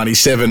win in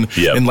 '97,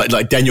 and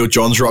like Daniel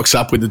Johns rocks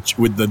up with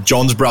the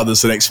Johns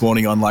brothers the next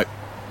morning on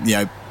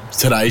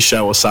Today's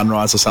Show or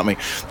Sunrise or something,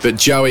 but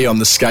Joey on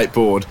the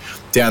skateboard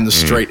down the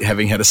street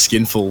having had a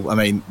skinful. I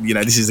mean,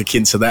 this is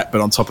akin to that,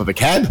 but on top of a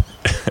cab.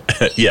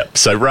 Yep.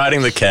 So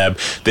riding the cab,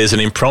 there's an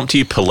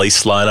impromptu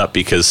police lineup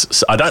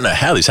because I don't know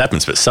how this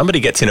happens, but somebody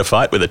gets in a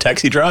fight with a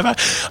taxi driver.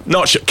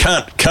 Not sure.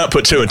 Can't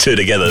put 2 and 2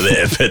 together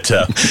there.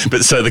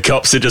 But so the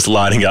cops are just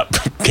lining up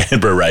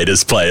Canberra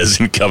Raiders players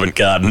in Covent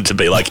Garden to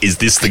be like, is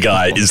this the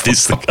guy? Is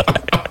this the guy?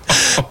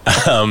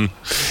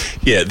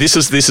 This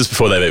is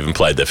before they've even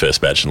played their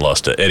first match and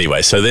lost it.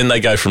 Anyway, so then they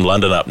go from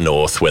London up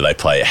north where they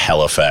play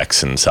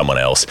Halifax and someone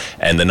else,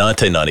 and the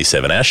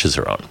 1997 Ashes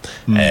are on,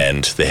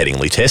 and the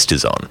Headingley Test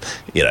is on.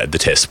 The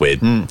test where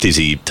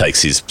Dizzy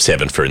takes his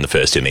 7 for in the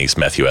first innings,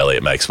 Matthew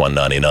Elliott makes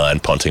 199,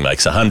 Ponting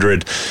makes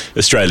 100,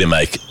 Australia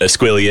make a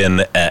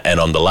squillion, and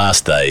on the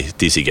last day,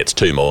 Dizzy gets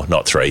 2 more,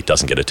 not 3,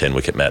 doesn't get a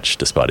 10-wicket match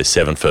despite his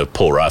 7 for.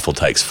 Paul Rifle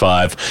takes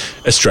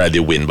 5,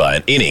 Australia win by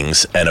an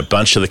innings, and a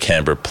bunch of the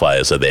Canberra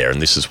players are there,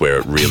 and this is where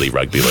it really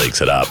rugby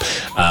leagues it up.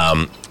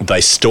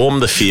 They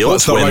storm the field. Well,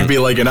 it's not rugby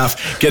league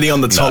enough. Getting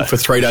on the top for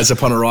 3 days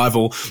upon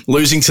arrival,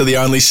 losing to the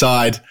only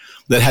side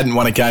that hadn't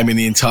won a game in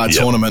the entire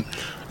tournament.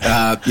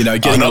 Getting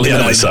not the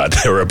only side.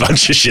 There were a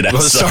bunch of shit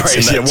outside.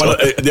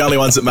 The only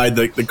ones that made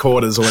the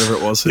quarters or whatever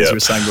it was, as you were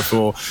saying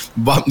before.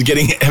 But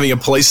having a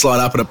police line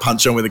up and a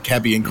punch on with a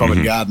cabbie in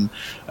Covent Garden.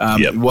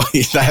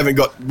 They haven't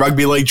got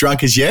rugby league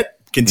drunk as yet.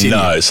 Continue.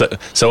 No,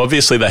 so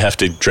obviously they have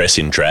to dress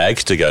in drag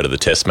to go to the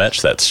Test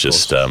match. That's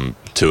just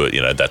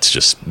that's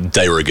just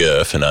de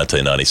rigueur for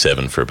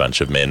 1997 for a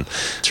bunch of men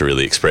to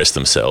really express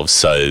themselves.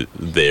 So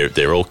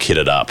they're all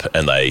kitted up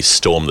and they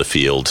storm the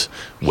field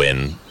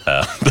when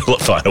the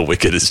final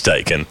wicket is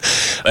taken,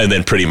 and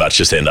then pretty much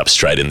just end up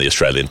straight in the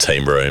Australian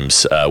team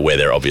rooms where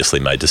they're obviously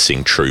made to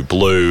sing True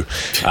Blue.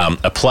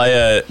 A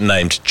player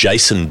named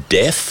Jason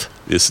Death.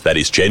 That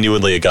is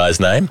genuinely a guy's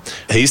name.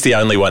 He's the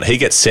only one. He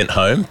gets sent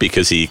home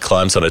because he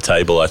climbs on a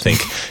table, I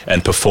think,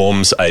 and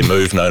performs a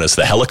move known as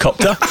the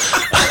helicopter.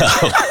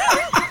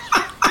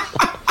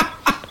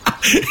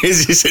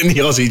 Is this in the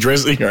Aussie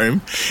dressing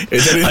room?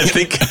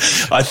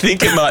 I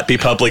think it might be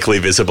publicly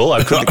visible.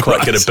 I couldn't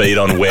quite get a beat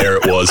on where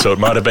it was, so it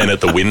might have been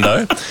at the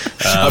window.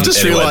 I've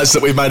just realised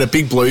that we've made a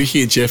big blue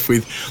here, Jeff,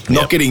 with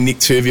not getting Nick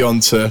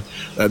Turvion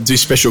to do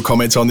special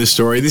comments on this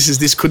story.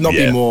 This could not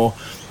be more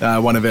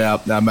one of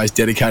our most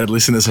dedicated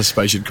listeners, I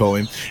suppose you'd call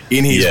him,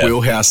 in his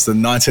wheelhouse, the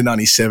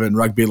 1997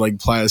 rugby league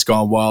players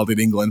gone wild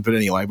in England. But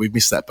anyway, we've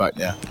missed that boat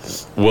now.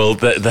 Well,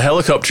 the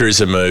helicopter is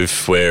a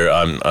move where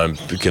I'm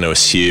going to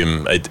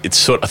assume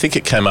it's I think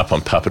it came up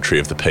on Puppetry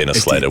of the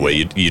Penis later, where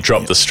you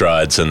drop the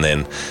strides and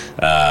then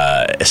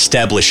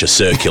establish a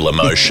circular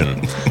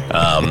motion.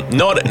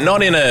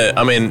 Not in a,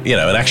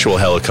 an actual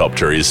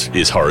helicopter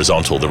is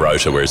horizontal, the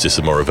rotor, whereas this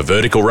is more of a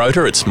vertical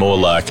rotor. It's more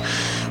like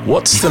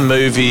What's the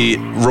movie?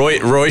 Roy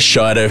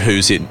Scheider,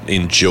 who's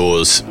in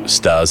Jaws,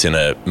 stars in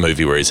a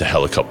movie where he's a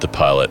helicopter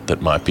pilot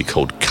that might be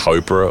called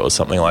Cobra or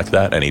something like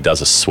that, and he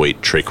does a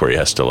sweet trick where he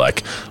has to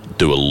like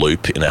do a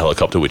loop in a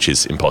helicopter, which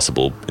is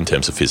impossible in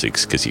terms of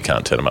physics because you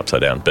can't turn them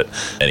upside down. But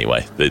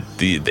anyway,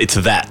 it's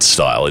that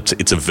style.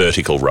 It's a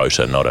vertical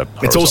rotor, not a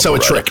horizontal It's also a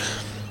rotor. trick.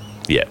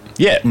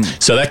 Yeah.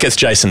 So that gets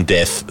Jason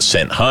Death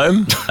sent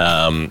home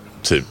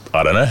to,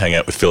 I don't know, hang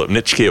out with Philip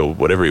Nitschke or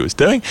whatever he was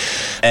doing.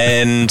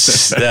 And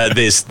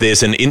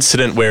there's an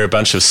incident where a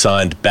bunch of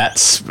signed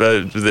bats,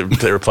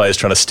 there are players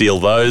trying to steal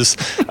those.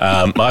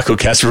 Michael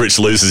Kasparich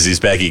loses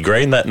his baggy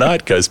green that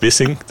night, goes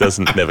missing,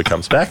 never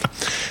comes back.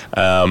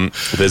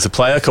 There's a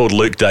player called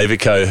Luke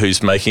Davico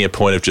who's making a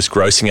point of just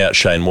grossing out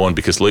Shane Warne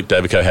because Luke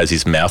Davico has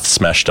his mouth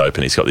smashed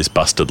open. He's got this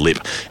busted lip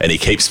and he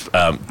keeps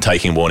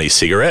taking Warnie's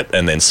cigarette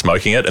and then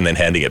smoking it and then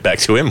handing it back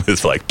to him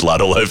with like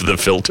blood all over the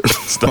filter and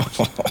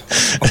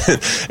stuff.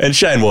 And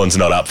Shane Warne's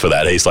not up for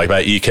that. He's like,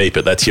 mate, you keep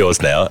it. That's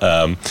yours now.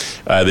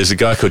 There's a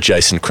guy called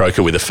Jason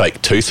Croker with a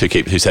fake tooth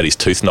who's had his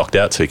tooth knocked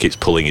out, so he keeps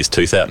pulling his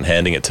tooth out and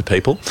handing it to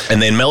people.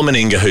 And then Mel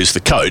Meninga, who's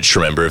the coach,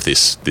 remember, of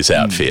this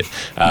outfit.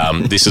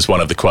 This is one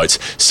of the quotes.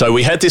 So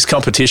we had this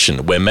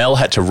competition where Mel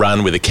had to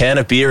run with a can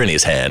of beer in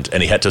his hand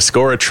and he had to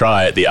score a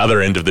try at the other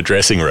end of the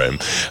dressing room.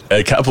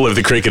 A couple of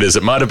the cricketers,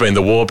 it might have been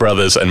the War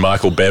Brothers and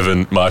Michael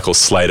Bevan, Michael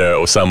Slater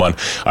or someone,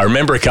 I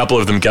remember a couple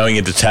of them going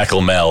in to tackle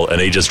Mel and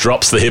he just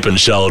drops the hip and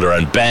shoulder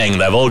and bang,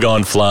 they've all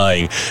gone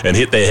flying and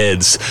hit their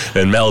heads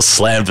and Mel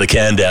slammed the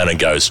can down and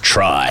goes,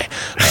 try.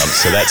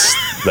 So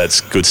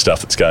that's good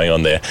stuff that's going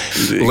on there.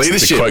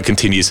 Leadership. The quote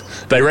continues,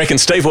 they reckon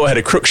Steve Waugh had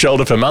a crook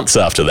shoulder for months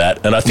after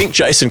that, and I think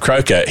Jason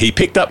Croker, he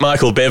picked up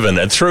Michael Bevan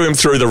and threw him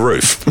through the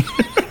roof.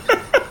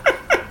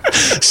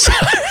 So,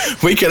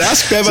 we can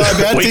ask Bevo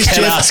about this,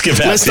 Jeff.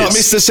 Let's not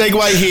miss the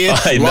segue here.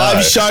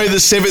 Live show the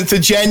 7th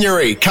of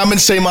January. Come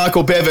and see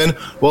Michael Bevan.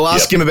 We'll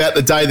ask him about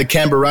the day the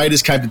Canberra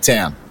Raiders came to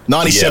town.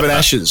 97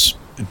 Ashes.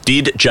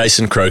 Did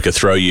Jason Croker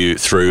throw you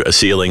through a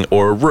ceiling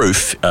or a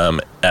roof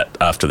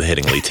after the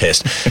Headingley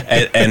Test?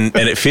 And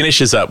it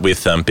finishes up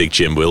with Big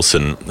Jim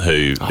Wilson,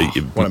 who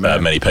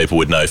many people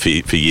would know for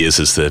years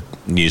as the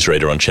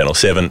newsreader on Channel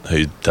 7,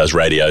 who does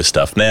radio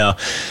stuff now.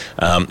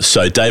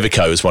 So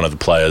Davico is one of the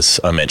players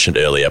I mentioned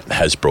earlier,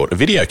 has brought a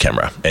video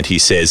camera. And he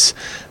says,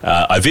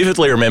 I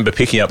vividly remember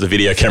picking up the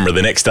video camera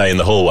the next day in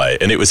the hallway,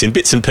 and it was in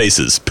bits and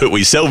pieces, but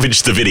we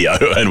salvaged the video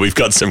and we've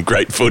got some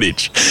great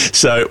footage.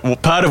 So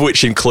part of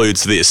which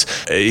includes this.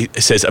 He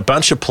says, a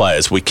bunch of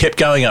players, we kept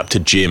going up to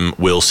Jim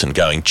Wilson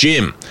going,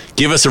 Jim,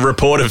 give us a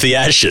report of the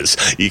Ashes.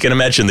 You can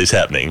imagine this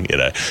happening, you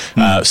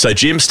know. So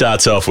Jim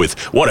starts off with,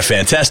 what a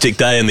fantastic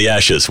day in the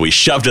Ashes. We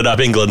shoved it up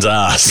England's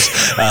arse.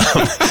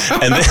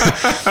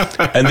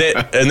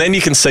 And then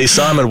you can see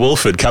Simon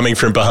Wolford coming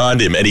from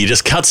behind him and he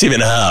just cuts him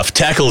in half,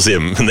 tackles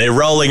him, and they're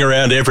rolling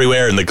around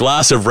everywhere and the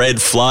glass of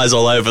red flies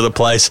all over the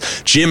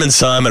place. Jim and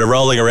Simon are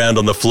rolling around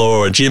on the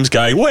floor and Jim's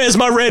going, where's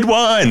my red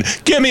wine?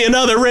 Give me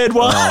another red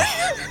wine.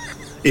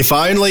 If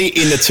only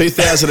in the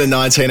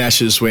 2019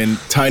 Ashes when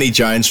Tony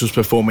Jones was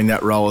performing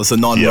that role as the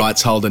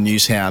non-rights holder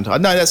news hound. I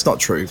know that's not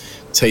true.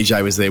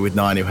 TJ was there with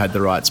 9 who had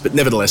the rights. But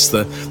nevertheless,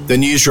 the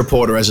news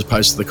reporter as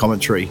opposed to the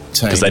commentary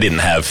team. Because they didn't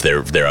have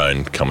their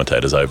own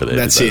commentators over there.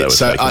 That's it.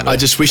 So I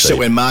just wish that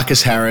when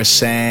Marcus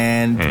Harris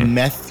and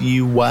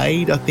Matthew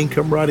Wade, I think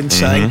I'm right in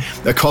saying,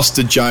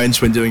 accosted Jones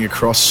when doing a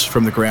cross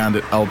from the ground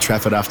at Old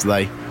Trafford after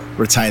they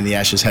retained the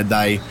Ashes, had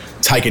they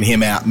taken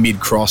him out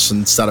mid-cross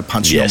and started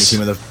punching on with him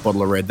with a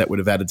bottle of red, that would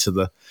have added to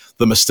the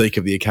mystique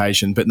of the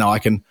occasion. But no, I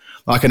can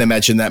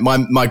imagine that.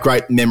 My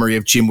great memory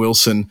of Jim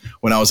Wilson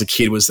when I was a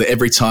kid was that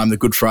every time the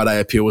Good Friday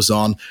Appeal was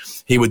on,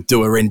 he would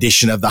do a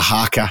rendition of the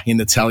haka in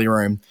the tally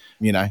room.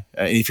 You know,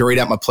 if you read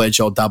out my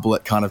pledge, I'll double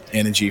it kind of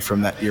energy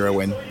from that era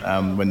when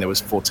there was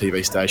 4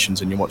 TV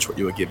stations and you watch what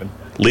you were given.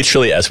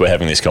 Literally, as we're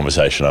having this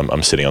conversation,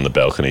 I'm sitting on the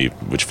balcony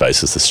which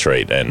faces the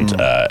street, and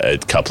a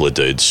couple of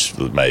dudes,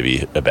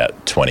 maybe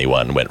about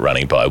 21, went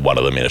running by, one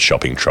of them in a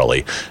shopping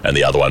trolley and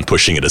the other one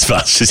pushing it as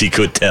fast as he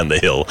could down the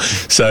hill.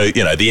 So,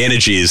 you know, the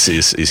energy is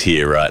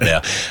here right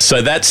now.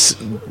 So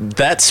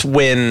that's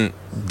when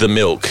the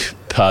Milk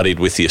partied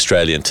with the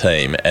Australian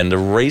team, and the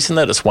reason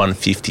that it's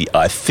 150,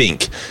 I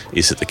think,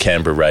 is that the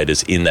Canberra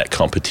Raiders in that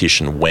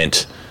competition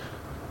went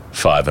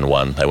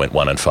 5-1. They went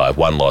 1-5,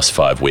 1 loss,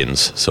 5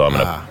 wins. So I'm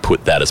going to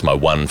put that as my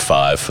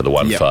 1-5 for the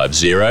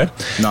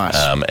 150. Nice.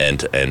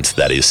 And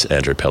that is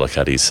Andrew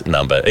Pellicutti's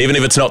number. Even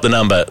if it's not the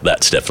number,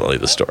 that's definitely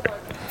the story.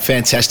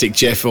 Fantastic,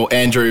 Jeff. Well,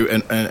 Andrew,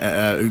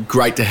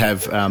 great to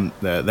have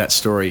that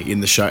story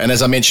in the show. And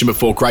as I mentioned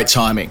before, great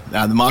timing.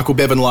 The Michael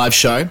Bevan live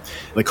show,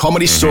 the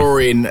Comedy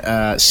Store in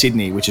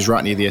Sydney, which is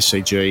right near the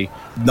SCG.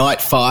 Night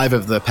 5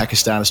 of the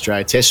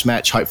Pakistan-Australia Test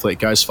match. Hopefully it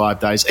goes 5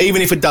 days.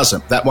 Even if it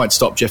doesn't, that won't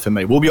stop Jeff and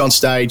me. We'll be on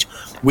stage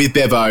with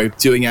Bevo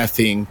doing our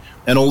thing.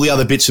 And all the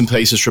other bits and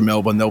pieces from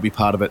Melbourne, they'll be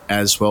part of it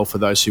as well for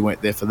those who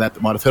weren't there for that.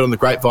 But might have heard on the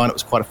grapevine, it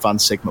was quite a fun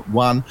segment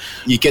 1.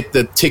 You get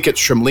the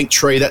tickets from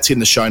Linktree. That's in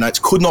the show notes.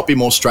 Could not be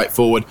more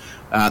straightforward.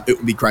 it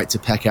would be great to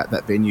pack out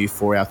that venue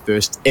for our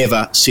first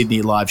ever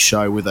Sydney live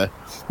show with a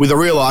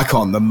real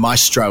icon, the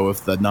maestro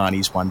of the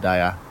 90s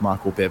one-dayer,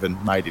 Michael Bevan,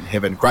 Made in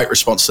Heaven. Great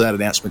response to that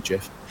announcement,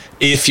 Jeff.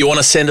 If you want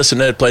to send us a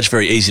nerd pledge,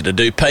 very easy to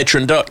do.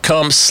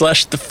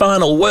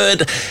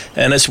 Patreon.com/thefinalword.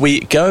 And as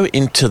we go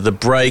into the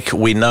break,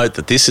 we note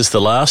that this is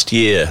the last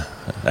year,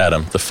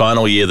 Adam, the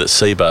final year that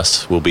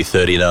Cbus will be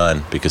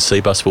 39, because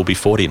Cbus will be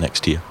 40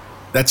 next year.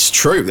 That's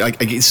true. I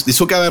guess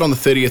this will go out on the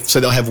 30th, so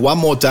they'll have one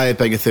more day of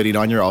being a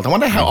 39-year-old. I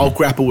wonder how I'll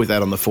grapple with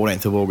that on the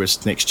 14th of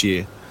August next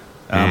year.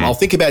 I'll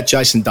think about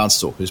Jason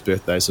Dunstall, whose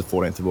birthday is the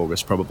 14th of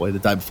August, probably the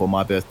day before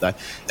my birthday,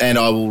 and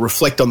I will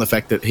reflect on the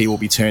fact that he will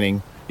be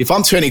turning... If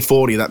I'm turning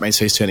 40, that means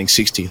he's turning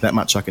 60. That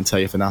much I can tell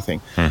you for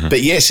nothing.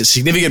 But yes, it's a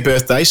significant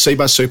birthday,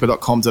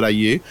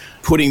 cbussuper.com.au,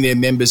 putting their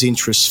members'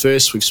 interests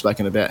first. We've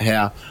spoken about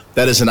how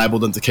that has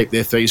enabled them to keep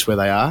their fees where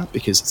they are,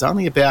 because it's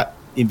only about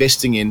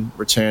investing in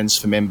returns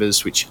for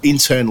members, which in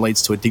turn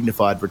leads to a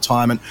dignified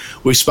retirement.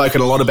 We've spoken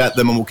a lot about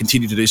them and will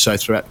continue to do so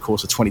throughout the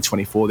course of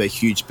 2024, their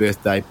huge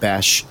birthday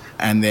bash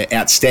and their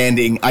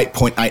outstanding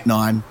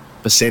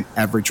 8.89%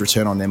 average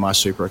return on their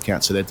MySuper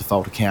account, so their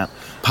default account.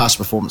 Past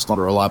performance, not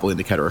a reliable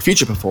indicator of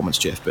future performance,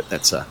 Jeff, but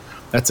that's a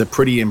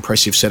pretty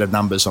impressive set of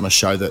numbers on a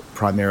show that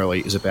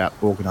primarily is about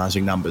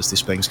organising numbers,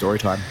 this being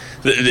Storytime.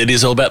 It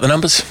is all about the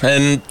numbers.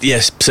 And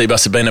yes,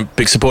 Cbus have been a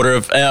big supporter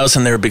of ours,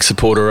 and they're a big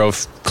supporter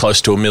of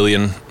close to 1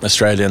 million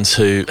Australians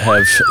who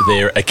have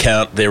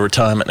their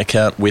retirement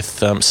account with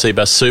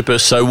Cbus Super.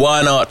 So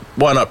why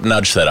not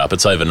nudge that up?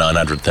 It's over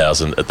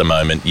 900,000 at the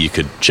moment. You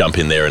could jump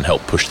in there and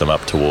help push them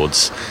up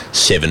towards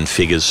 7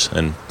 figures,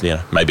 and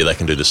maybe they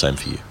can do the same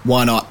for you.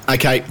 Why not?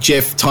 Okay,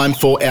 Jeff, time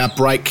for our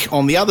break.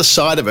 On the other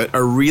side of it,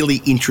 a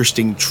really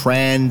interesting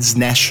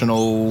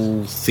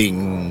transnational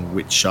thing,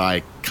 which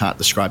I can't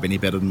describe any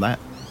better than that.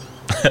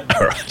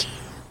 All right.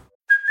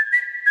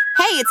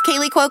 Hey, it's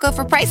Kaylee Cuoco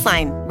for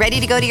Priceline.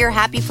 Ready to go to your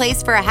happy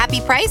place for a happy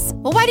price?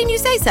 Well, why didn't you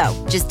say so?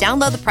 Just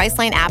download the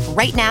Priceline app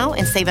right now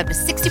and save up to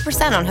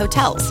 60% on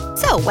hotels.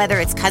 So whether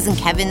it's Cousin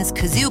Kevin's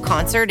Kazoo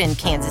Concert in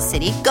Kansas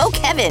City, go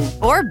Kevin,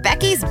 or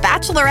Becky's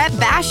Bachelorette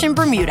Bash in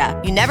Bermuda,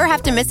 you never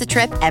have to miss a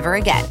trip ever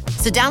again.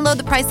 So download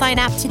the Priceline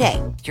app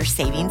today. Your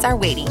savings are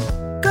waiting.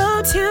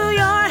 Go to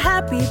your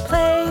happy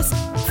place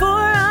for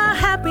a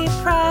happy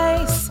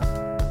price.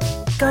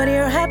 Go to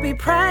your happy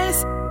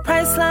price,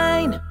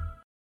 Priceline.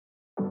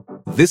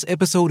 This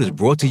episode is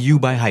brought to you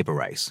by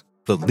Hyperice,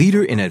 the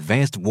leader in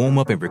advanced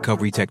warm-up and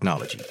recovery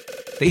technology.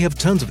 They have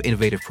tons of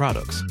innovative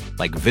products,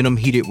 like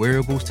Venom-heated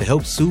wearables to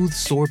help soothe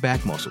sore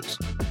back muscles,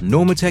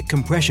 Normatec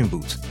compression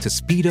boots to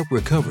speed up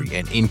recovery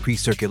and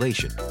increase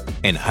circulation,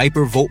 and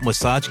Hypervolt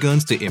massage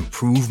guns to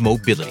improve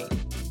mobility.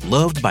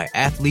 Loved by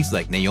athletes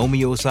like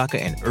Naomi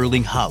Osaka and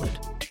Erling Haaland.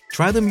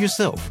 Try them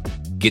yourself.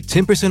 Get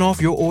 10%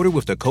 off your order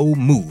with the code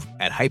MOVE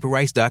at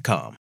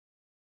hyperice.com.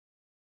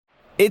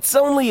 It's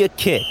only a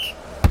kick,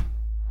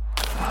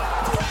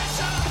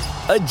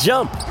 a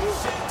jump,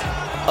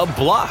 a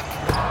block.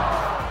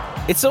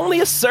 It's only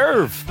a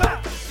serve.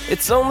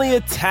 It's only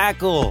a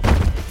tackle,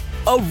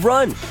 a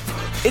run.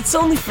 It's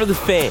only for the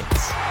fans.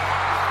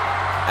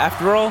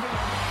 After all,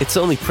 it's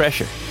only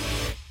pressure.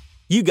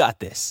 You got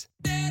this.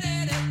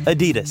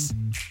 Adidas.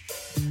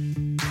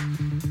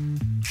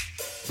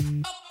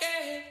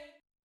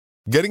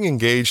 Getting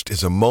engaged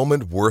is a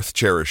moment worth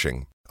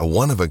cherishing. A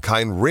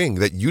one-of-a-kind ring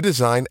that you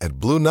design at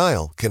Blue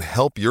Nile can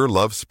help your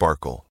love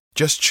sparkle.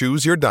 Just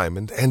choose your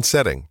diamond and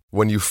setting.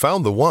 When you've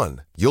found the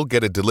one, you'll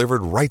get it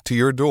delivered right to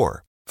your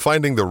door.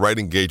 Finding the right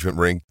engagement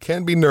ring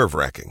can be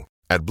nerve-wracking.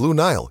 At Blue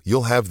Nile,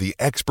 you'll have the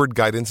expert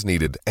guidance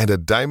needed and a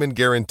diamond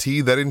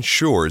guarantee that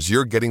ensures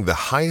you're getting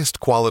the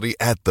highest quality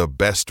at the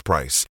best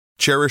price.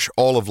 Cherish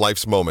all of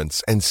life's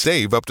moments and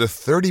save up to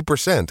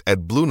 30% at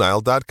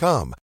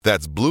BlueNile.com.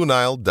 That's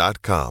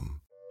BlueNile.com.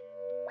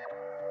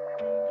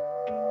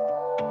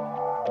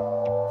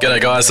 G'day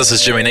guys, this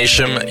is Jimmy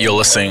Neesham. You're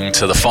listening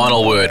to The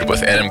Final Word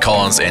with Adam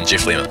Collins and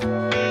Jeff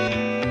Lehman.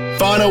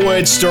 Final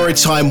word, story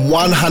time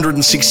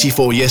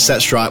 164. Yes,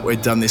 that's right.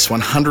 We've done this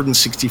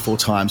 164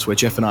 times where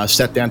Jeff and I have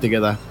sat down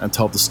together and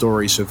told the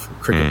stories of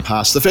cricket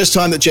past. The first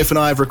time that Jeff and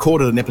I have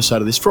recorded an episode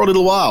of this for a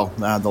little while.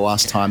 The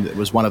last time it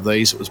was one of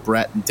these, it was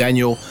Brat and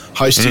Daniel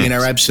hosting in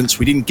our absence.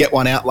 We didn't get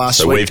one out last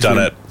week. So we've done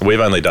it.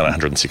 We've only done it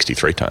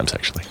 163 times,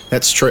 actually.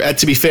 That's true.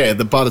 To be fair,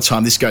 by the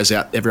time this goes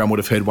out, everyone would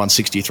have heard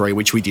 163,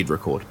 which we did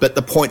record. But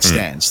the point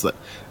stands that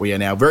we are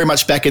now very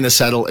much back in the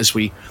saddle as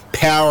we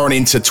power on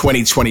into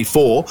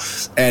 2024.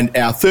 And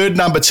our third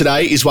number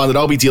today is one that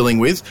I'll be dealing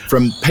with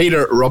from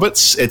Peter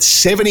Roberts. It's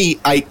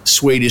 78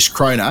 Swedish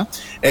krona.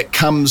 It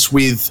comes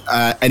with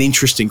an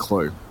interesting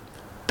clue.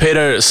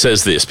 Peter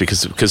says this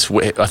because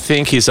I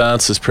think his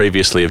answers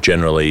previously have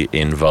generally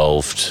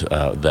involved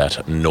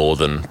that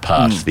northern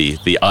part,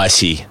 the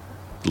icy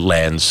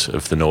lands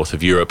of the north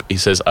of Europe. He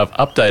says, I've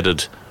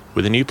updated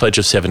with a new pledge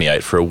of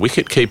 78 for a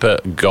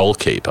wicketkeeper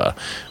goalkeeper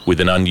with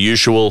an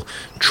unusual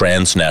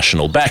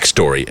transnational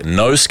backstory.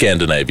 No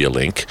Scandinavia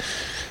link.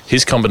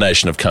 his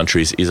combination of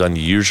countries is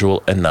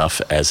unusual enough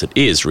as it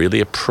is. Really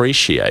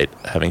appreciate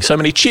having so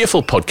many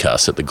cheerful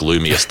podcasts at the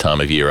gloomiest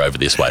time of year over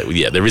this way.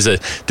 Yeah, there is a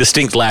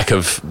distinct lack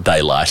of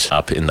daylight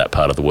up in that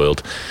part of the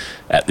world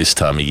at this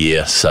time of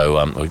year.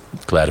 So we're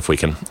glad if we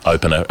can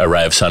open a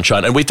ray of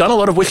sunshine. And we've done a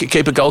lot of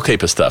wicketkeeper,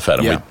 goalkeeper stuff,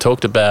 Adam. Yeah. We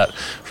talked about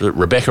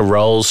Rebecca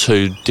Rolls,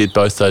 who did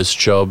both those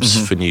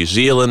jobs for New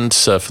Zealand,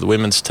 for the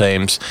women's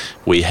teams.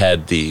 We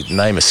had, the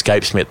name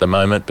escapes me at the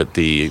moment, but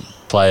the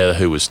player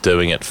who was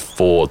doing it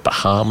for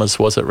Bahamas,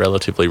 was it,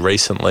 relatively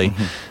recently,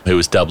 who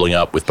was doubling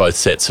up with both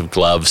sets of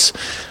gloves.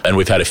 And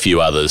we've had a few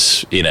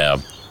others in our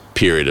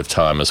period of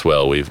time as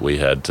well. We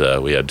had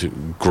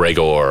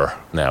Gregor,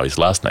 now his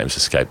last name's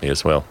escaped me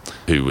as well,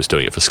 who was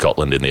doing it for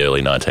Scotland in the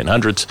early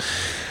 1900s.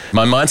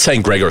 My mind's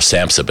saying Gregor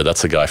Samsa, but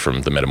that's the guy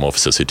from The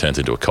Metamorphosis who turns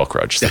into a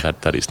cockroach. So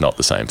that is not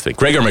the same thing.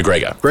 Gregor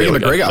McGregor. Gregor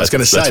McGregor, I was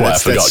going to say. That's why I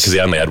forgot, because he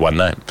only had one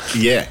name.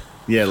 Yeah,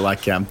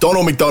 like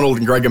Donald McDonald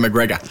and Gregor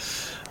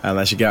McGregor.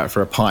 They should go out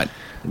for a pint.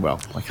 Well,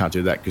 I can't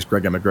do that because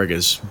Gregor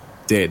McGregor's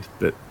dead,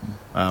 but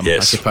I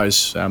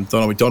suppose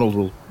Donald McDonald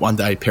will one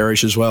day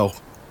perish as well.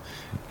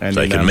 And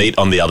they can meet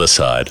on the other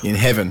side. In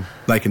heaven,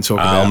 they can talk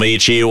about... I'll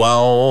meet you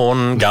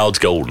on God's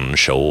golden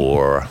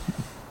shore.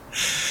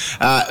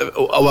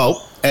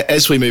 Well,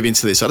 as we move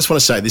into this, I just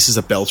want to say this is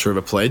a belter of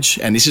a pledge,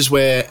 and this is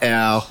where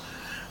our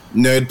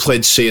Nerd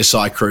Pledge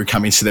CSI crew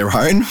come into their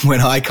own. When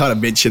I kind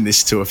of mentioned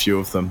this to a few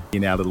of them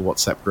in our little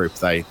WhatsApp group,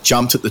 they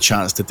jumped at the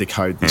chance to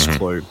decode this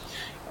clue.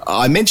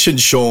 I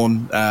mentioned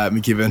Sean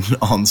McGibbon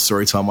on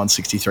Storytime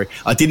 163.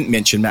 I didn't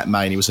mention Matt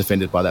Main. He was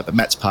offended by that, but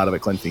Matt's part of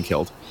it. Glenn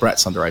Finkield,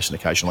 Brat's Underation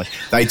occasionally.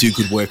 They do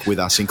good work with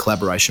us, in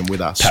collaboration with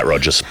us. Pat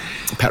Rogers,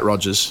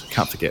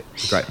 can't forget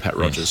the great Pat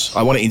Rogers.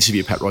 I want to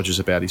interview Pat Rogers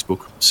about his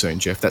book soon,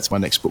 Jeff. That's my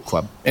next book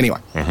club. Anyway,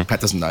 Pat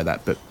doesn't know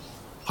that, but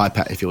hi,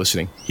 Pat, if you're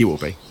listening. He will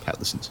be. Pat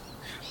listens,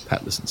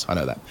 I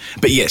know that.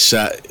 But yes,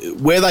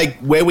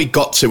 where we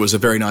got to was a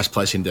very nice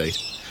place indeed.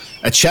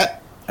 A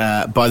chap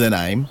by the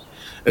name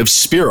of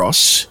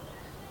Spiros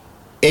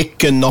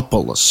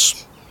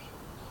Ekonopoulos.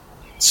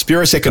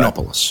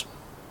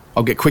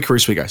 I'll get quicker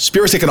as we go.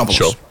 Spiros Ekonopoulos.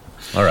 Sure.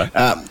 All right.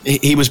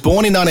 He was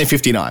born in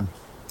 1959,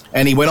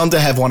 and he went on to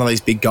have one of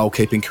these big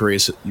goalkeeping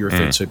careers that you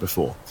referred to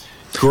before.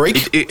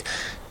 Greek.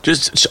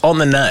 Just on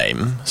the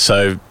name,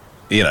 so...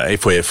 You know,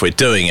 if we're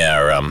doing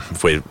our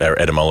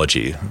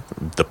etymology,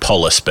 the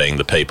polis being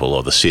the people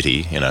or the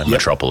city,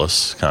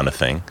 metropolis kind of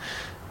thing,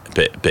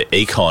 but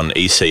econ,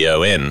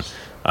 ECON,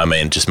 I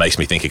mean, just makes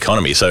me think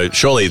economy. So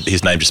surely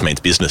his name just means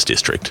business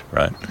district,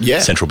 right? Yeah,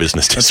 Central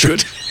Business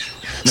District.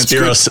 That's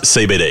good. Spiros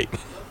CBD.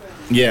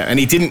 Yeah, and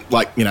he didn't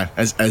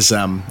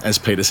as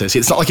Peter says,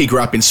 it's not like he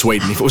grew up in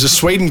Sweden. If it was a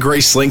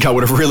Sweden-Greece link, I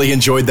would have really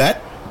enjoyed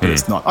that. But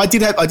it's not. I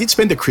did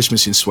spend a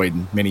Christmas in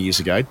Sweden many years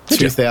ago,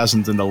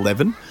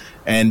 2011.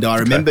 And I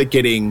remember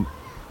getting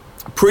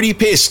pretty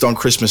pissed on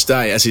Christmas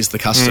Day, as is the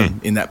custom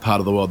in that part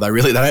of the world. They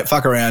don't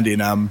fuck around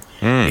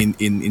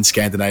in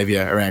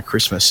Scandinavia around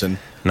Christmas. And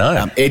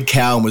Ed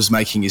Cowan was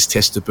making his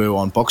test debut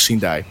on Boxing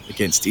Day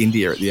against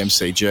India at the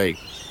MCG.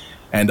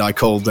 And I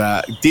called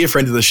a dear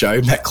friend of the show,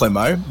 Matt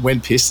Clemo,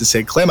 went pissed and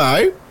said,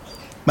 "Clemo,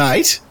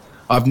 mate,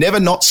 I've never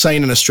not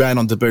seen an Australian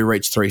on debut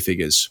reach three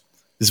figures."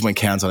 This is when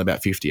Cowan's on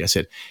about 50. I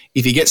said,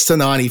 "If he gets to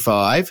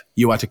 95,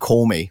 you are to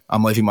call me.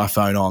 I'm leaving my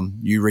phone on.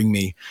 You ring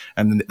me."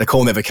 And the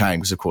call never came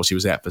because, of course, he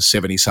was out for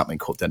 70-something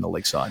caught down the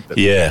leg side. But,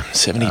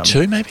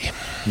 72 maybe?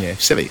 Yeah,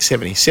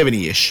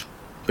 70-ish.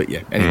 But,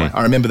 yeah, anyway,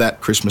 I remember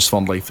that Christmas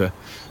fondly for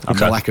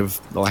the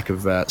lack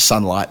of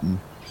sunlight and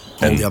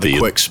all the other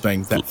quirks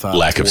being that far.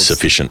 Lack of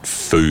sufficient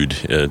food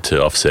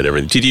to offset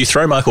everything. Did you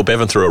throw Michael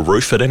Bevan through a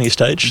roof at any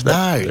stage?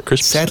 No,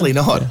 sadly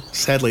not.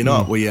 Sadly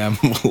not. We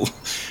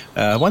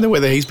I wonder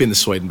whether he's been to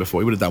Sweden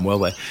before. He would have done well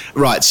there.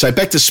 Right, so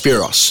back to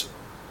Spiros.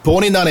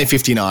 Born in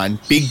 1959,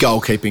 big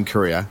goalkeeping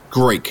career,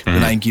 Greek. The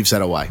name gives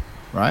that away,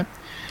 right?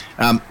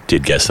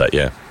 Did guess that,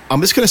 yeah.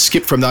 I'm just going to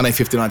skip from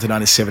 1959 to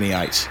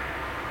 1978,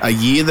 a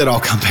year that I'll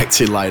come back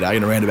to later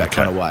in a roundabout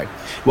kind of way.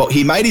 Well,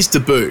 he made his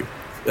debut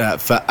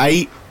for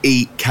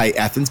AEK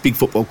Athens, big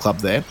football club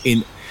there,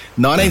 in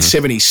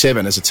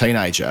 1977 as a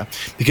teenager,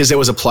 because there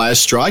was a players'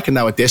 strike and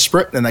they were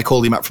desperate, and they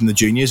called him up from the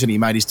juniors and he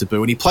made his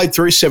debut, and he played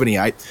through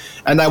 78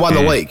 and they won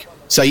the league.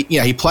 So,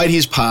 he played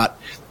his part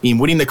in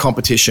winning the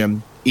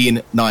competition in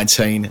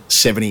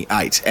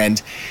 1978.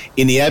 And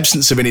in the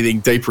absence of anything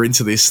deeper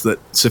into this that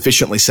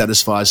sufficiently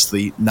satisfies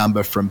the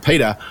number from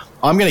Peter,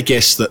 I'm going to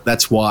guess that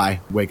that's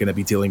why we're going to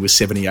be dealing with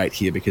 78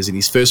 here, because in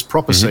his first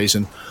proper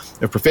season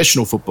of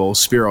professional football,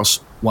 Spiros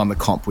won the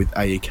comp with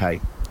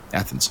AEK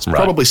Athens. It's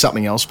probably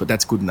something else, but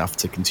that's good enough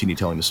to continue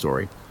telling the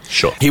story.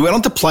 Sure. He went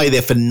on to play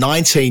there for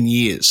 19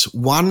 years.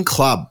 One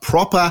club,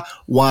 proper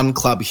one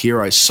club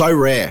hero. So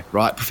rare,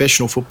 right?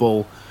 Professional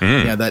football,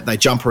 they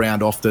jump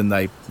around often.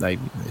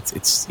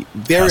 It's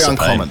very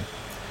uncommon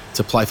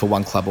to play for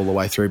one club all the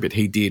way through, but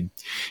he did.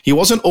 He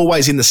wasn't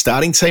always in the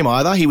starting team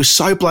either. He was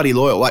so bloody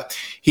loyal. Like,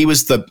 he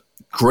was the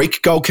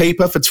Greek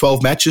goalkeeper for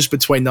 12 matches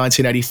between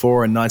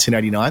 1984 and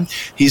 1989.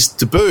 His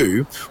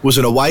debut was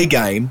an away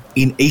game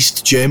in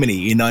East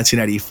Germany in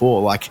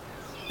 1984. Like,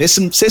 There's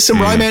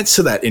some romance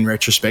to that in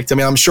retrospect. I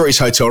mean, I'm sure his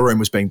hotel room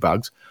was being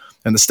bugged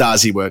and the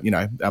Stasi were,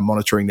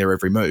 monitoring their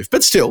every move.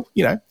 But still,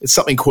 it's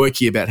something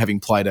quirky about having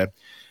played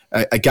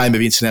a game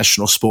of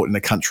international sport in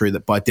a country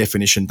that by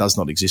definition does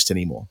not exist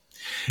anymore.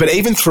 But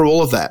even through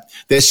all of that,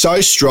 they're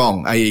so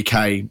strong,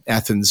 AEK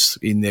Athens,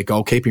 in their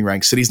goalkeeping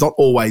ranks that he's not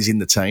always in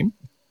the team.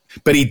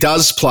 But he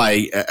does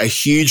play a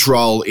huge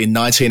role in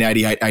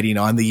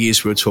 1988-89, the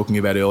years we were talking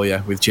about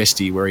earlier with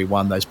Jesty, where he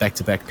won those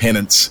back-to-back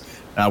pennants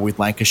with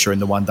Lancashire in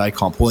the one-day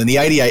comp. Well, in the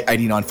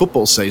 88-89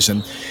 football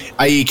season,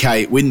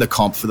 AEK win the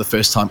comp for the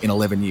first time in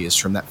 11 years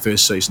from that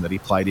first season that he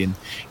played in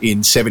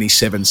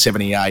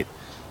 77-78.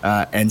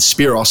 And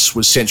Spiros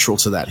was central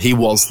to that. He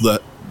was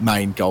the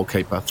main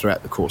goalkeeper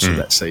throughout the course of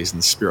that season.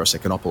 Spiros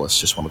Ekonopoulos,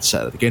 just wanted to say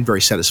that again.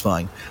 Very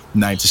satisfying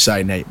name to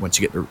say now once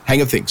you get the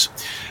hang of things.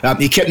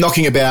 He kept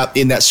knocking about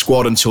in that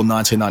squad until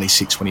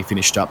 1996 when he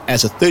finished up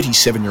as a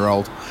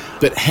 37-year-old.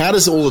 But how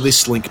does all of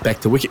this link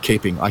back to wicket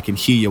keeping? I can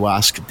hear you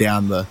ask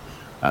down the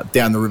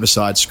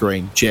Riverside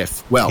screen,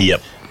 Jeff. Well, you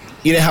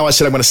know how I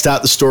said I'm going to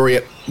start the story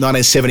at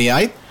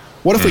 1978?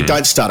 What if we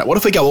don't start it? What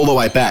if we go all the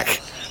way back?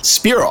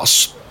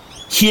 Spiros,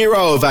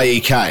 hero of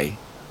AEK,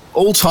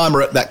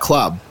 all-timer at that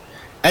club,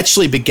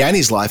 actually began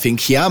his life in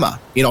Kiama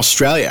in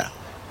Australia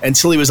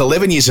until he was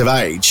 11 years of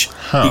age.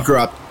 He grew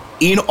up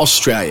in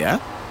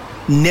Australia,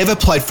 never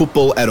played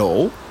football at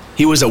all.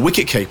 He was a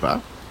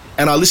wicketkeeper.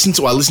 And I listened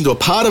to a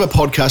part of a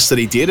podcast that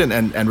he did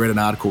and read an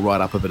article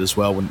right up of it as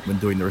well when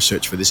doing the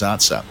research for this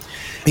answer.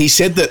 He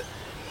said that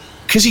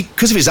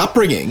because of his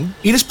upbringing,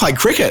 he just played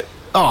cricket.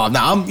 Oh,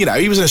 no,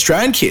 he was an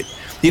Australian kid.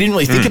 He didn't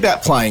really think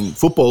about playing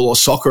football or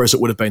soccer as it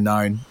would have been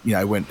known,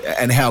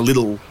 and how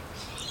little,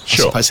 I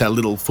suppose, how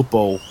little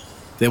football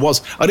there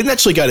was. I didn't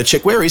actually go to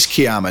check. Where is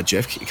Kiama,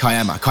 Jeff?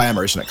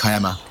 Kiama, isn't it?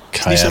 Kiama.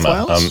 New South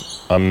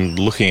Wales? I'm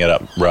looking it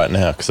up right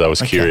now because I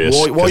was curious.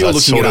 While you're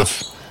looking it up,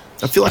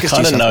 I feel like it's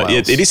New South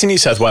Wales. It is in New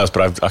South Wales,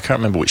 but I can't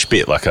remember which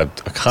bit. Like I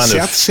kind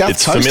South of,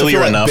 it's Coast, familiar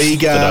I feel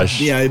enough.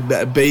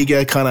 Bega,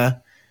 Bega kind of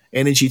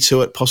energy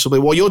to it, possibly.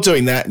 While you're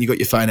doing that, and you've got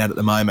your phone out at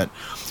the moment,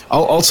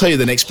 I'll tell you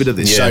the next bit of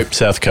this. Yeah,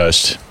 South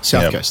Coast.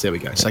 South Coast, there we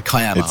go. So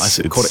Kiama.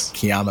 I called it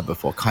Kiama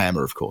before.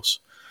 Kiama, of course.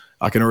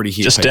 I can already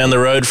hear just people. down the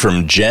road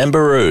from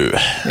Jamboree,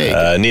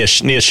 near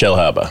Shell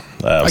Harbour.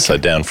 So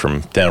down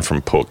from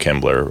Port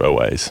Kembla a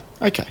ways.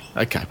 Okay.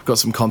 We've got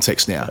some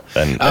context now.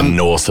 And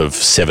north of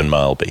 7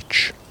 Mile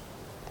Beach.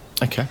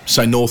 Okay,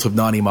 so north of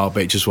 90 Mile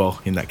Beach as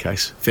well, in that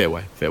case.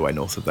 Fairway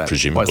north of that.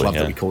 Presumably, always loved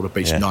that we called a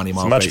beach 90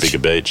 Mile Beach. Beach. It's a much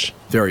bigger beach.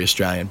 Very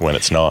Australian. When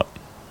it's not.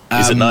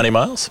 Is it 90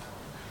 miles?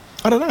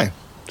 I don't know.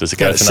 Does it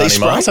go to 90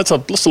 miles? That's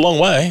a long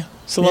way.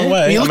 It's a long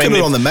way. When you look at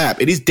it on the map,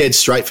 it is dead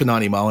straight for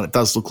 90 Mile, and it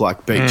does look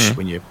like beach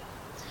when you...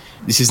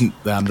 This isn't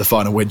the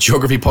Final Word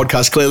Geography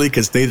podcast, clearly,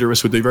 because neither of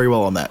us would do very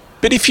well on that.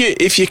 But if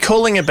you're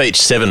calling a beach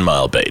 7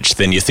 Mile Beach,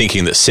 then you're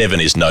thinking that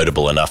 7 is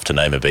notable enough to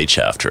name a beach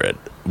after it,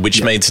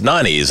 which means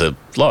 90 is a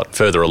lot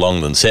further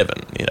along than 7.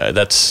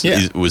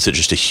 Was it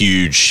just a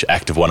huge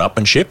act of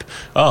one-upmanship?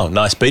 Oh,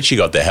 nice beach you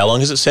got there. How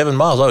long is it? 7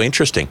 miles. Oh,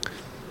 interesting.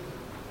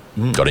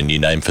 Got a new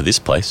name for this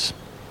place.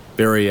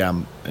 Very,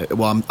 I'm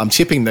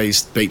tipping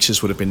these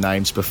beaches would have been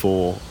named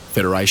before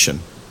Federation.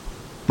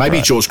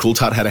 Maybe George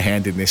Coulthard had a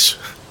hand in this.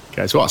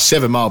 Goes,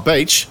 7 Mile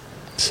Beach.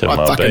 I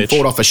fucking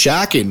fought off a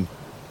shark in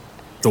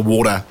the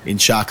water in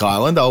Shark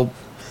Island. I'll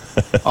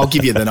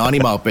give you the 90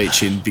 Mile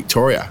Beach in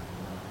Victoria,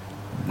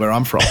 where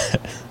I'm from.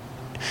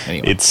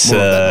 Anyway, it's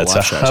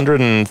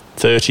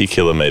 130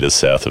 kilometres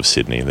south of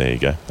Sydney. There you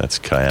go. That's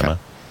Kiama.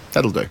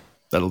 Okay.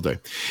 That'll do.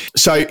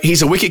 So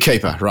he's a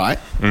wicketkeeper, right?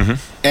 Mm-hmm.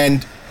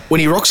 And when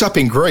he rocks up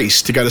in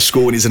Greece to go to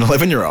school when he's an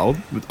 11-year-old,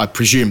 I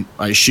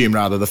assume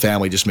rather the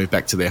family just moved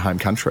back to their home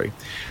country.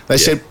 They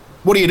said,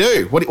 what do you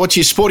do? What's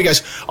your sport? He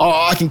goes,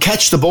 I can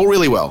catch the ball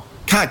really well.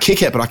 Can't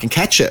kick it, but I can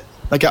catch it.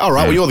 They go, all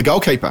right, well, you're the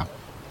goalkeeper.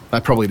 They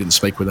probably didn't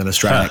speak with an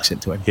Australian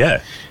accent to him.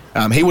 Yeah.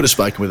 He would have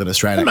spoken with an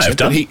Australian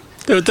accent.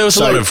 There was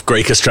a lot of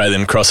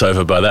Greek-Australian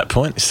crossover by that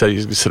point. So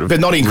you sort of... But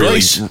not in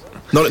Greece.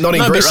 Not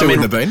in Greece, there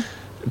wouldn't have been.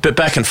 But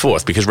back and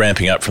forth, because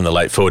ramping up from the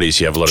late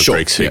 40s, you have a lot of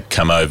Greeks who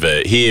come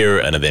over here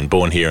and are then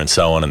born here and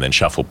so on and then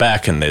shuffle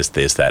back, and there's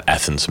that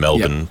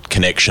Athens-Melbourne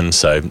connection.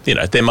 So,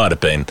 there might have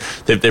been...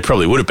 There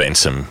probably would have been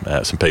some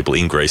people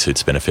in Greece who'd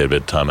spent a fair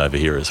bit of time over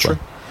here as well.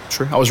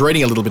 True. I was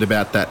reading a little bit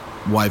about that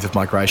wave of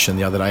migration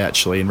the other day,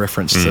 actually, in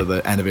reference to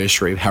the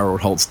anniversary of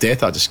Harold Holt's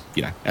death. I just,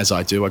 as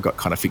I do, I got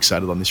kind of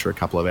fixated on this for a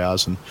couple of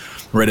hours and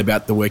read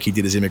about the work he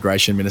did as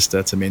immigration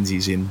minister to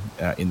Menzies in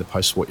the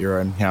post-war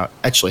era, and how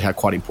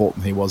quite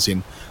important he was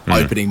in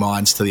opening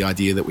minds to the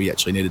idea that we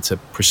actually needed to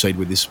proceed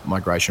with this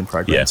migration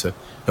program to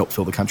help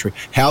fill the country.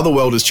 How the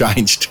world has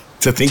changed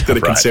to think that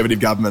a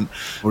Conservative government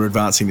were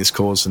advancing this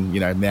cause, and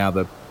now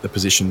the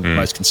position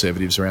most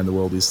Conservatives around the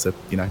world is to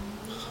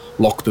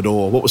lock the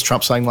door. What was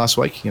Trump saying last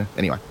week?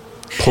 Anyway.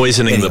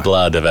 Poisoning the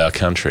blood of our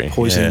country.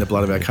 Poisoning the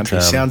blood of our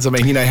country. Sounds,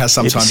 how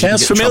sometimes it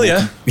sounds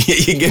familiar.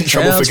 You get in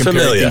trouble for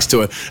comparing things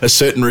to a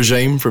certain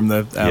regime from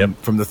the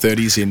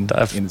 30s in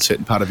a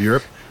certain part of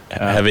Europe.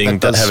 Having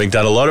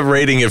done a lot of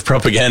reading of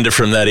propaganda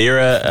from that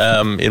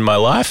era in my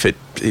life, it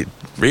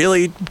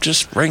really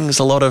just rings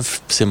a lot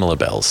of similar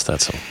bells,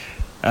 that's all.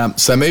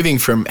 So moving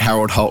from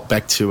Harold Holt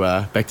back to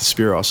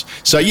Spiros.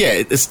 So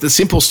yeah, the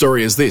simple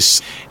story is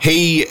this: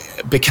 he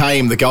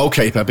became the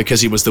goalkeeper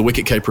because he was the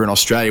wicketkeeper in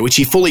Australia, which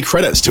he fully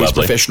credits to his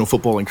professional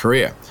footballing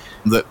career.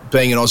 That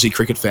being an Aussie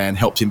cricket fan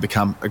helped him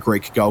become a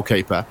Greek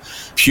goalkeeper,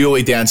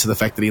 purely down to the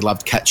fact that he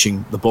loved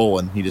catching the ball,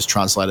 and he just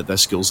translated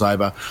those skills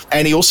over.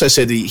 And he also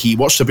said he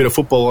watched a bit of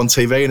football on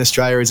TV in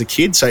Australia as a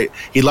kid, so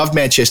he loved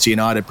Manchester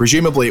United.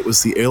 Presumably it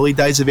was the early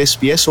days of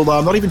SBS, although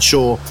I'm not even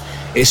sure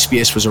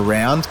SBS was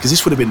around, because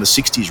this would have been the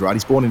 60s, right?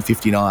 He's born in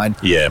 59.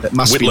 Yeah, that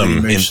must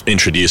Whitlam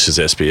introduces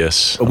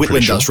SBS.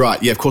 Whitlam does,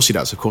 right. Yeah, of course he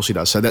does.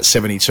 So that's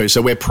 72.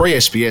 So we're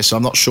pre-SBS.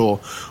 I'm not sure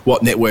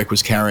what network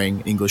was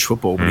carrying English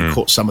football, but he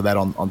caught some of that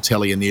on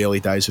telly in the early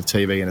days of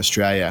TV in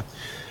Australia.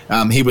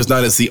 He was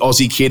known as the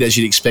Aussie kid, as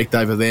you'd expect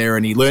over there,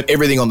 and he learnt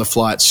everything on the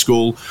fly at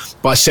school.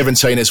 By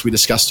 17, as we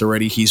discussed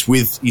already,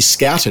 he's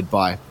scouted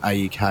by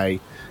AEK,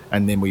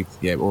 and then we've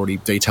already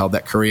detailed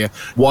that career.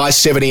 Why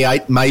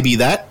 78? Maybe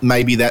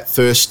that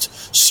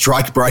first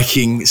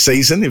strike-breaking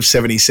season of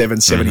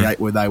 77, 78,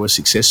 where they were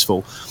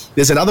successful.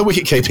 There's another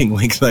wicket-keeping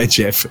link though,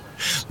 Jeff.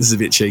 This is a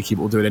bit cheeky,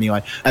 but we'll do it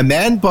anyway. A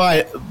man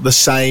by the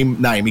same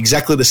name,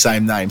 exactly the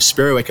same name,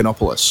 Spiro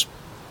Economopoulos.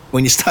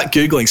 When you start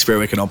Googling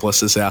Spiro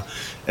Economopoulos,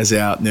 as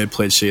our Nerd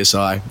Pledge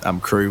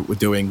CSI crew were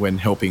doing when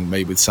helping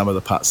me with some of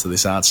the parts of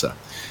this answer,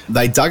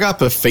 they dug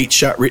up a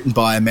feature written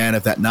by a man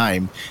of that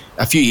name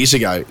a few years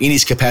ago in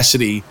his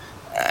capacity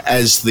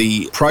as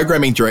the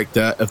programming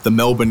director of the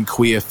Melbourne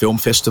Queer Film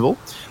Festival.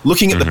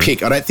 Looking at the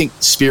pic, I don't think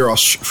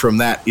Spiros from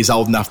that is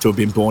old enough to have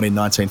been born in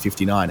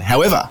 1959.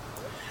 However,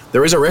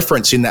 there is a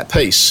reference in that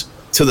piece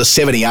to the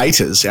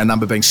 78ers, our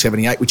number being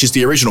 78, which is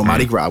the original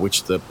Mardi Gras,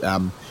 which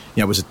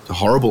was a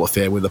horrible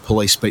affair where the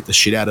police beat the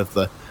shit out of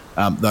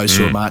those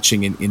who were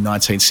marching in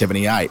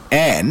 1978.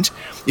 And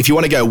if you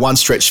want to go one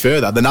stretch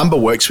further, the number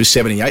works with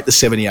 78, the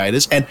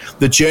 78ers, and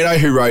the journo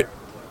who wrote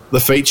the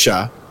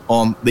feature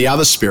on the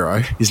other Spiro,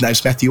 his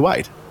name's Matthew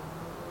Wade.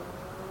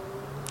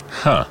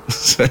 Huh.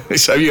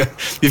 So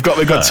we've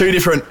got two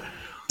different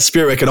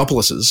Spiro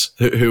Econopouloses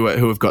who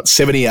have got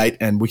 78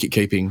 and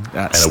wicket-keeping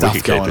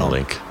stuff going on.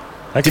 Link.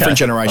 Okay. Different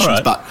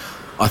generations, but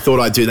I thought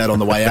I'd do that on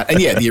the way out. And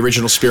yeah, the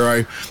original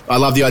Spiro. I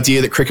love the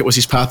idea that cricket was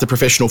his path to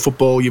professional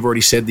football. You've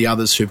already said the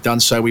others who've done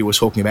so. We were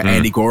talking about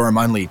Andy Gorham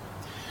only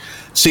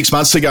 6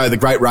 months ago, the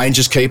great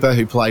Rangers keeper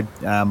who played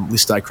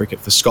list day cricket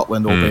for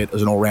Scotland, albeit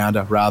as an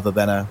all-rounder rather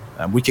than a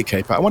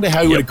wicket-keeper. I wonder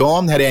how he would have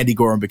gone had Andy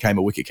Gorham became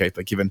a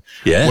wicket-keeper, given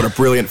what a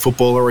brilliant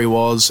footballer he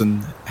was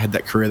and had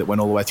that career that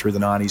went all the way through the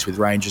 90s with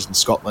Rangers and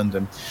Scotland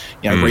and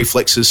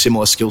reflexes,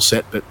 similar skill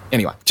set. But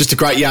anyway, just a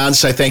great yarn.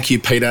 So thank you,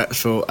 Peter,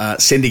 for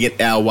sending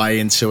it our way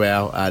into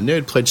our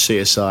Nerd Pledge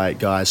CSI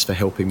guys for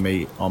helping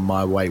me on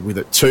my way with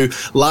it too.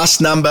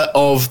 Last number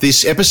of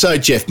this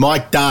episode, Jeff.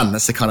 Mike Dunn.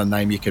 That's the kind of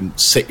name you can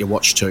set your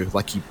watch to.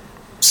 Like he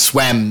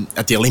swam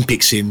at the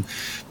Olympics in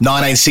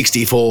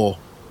 1964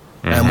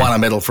 and won a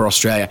medal for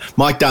Australia.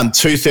 Mike Dunn,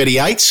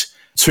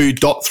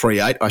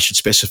 2.38, I should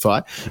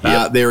specify.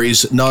 Yep. There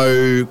is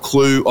no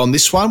clue on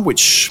this one,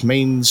 which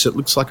means it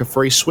looks like a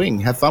free swing.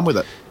 Have fun with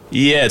it.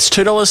 Yeah, it's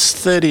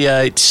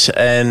 $2.38,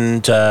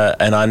 and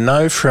I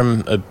know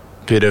from a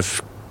bit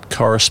of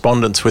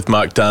correspondence with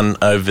Mark Dunn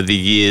over the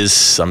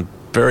years, I'm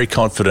very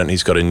confident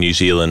he's got a New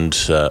Zealand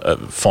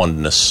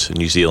fondness,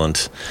 New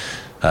Zealand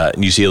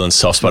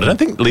soft spot. I don't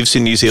think lives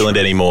in New Zealand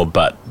anymore,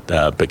 but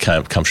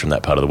comes from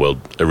that part of the world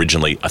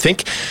originally, I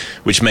think,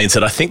 which means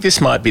that I think this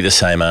might be the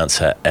same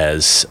answer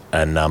as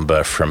a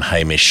number from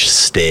Hamish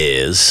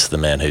Stairs, the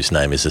man whose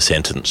name is a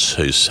sentence,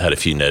 who's had a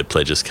few nerd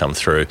pledges come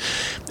through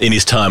in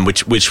his time,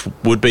 which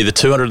would be the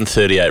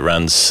 238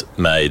 runs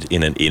made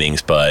in an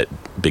innings by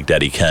Big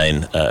Daddy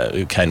Kane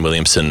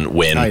Williamson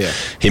when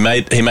he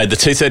made the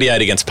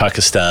 238 against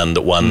Pakistan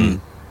that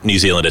won New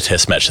Zealand a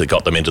test match that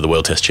got them into the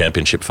World Test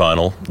Championship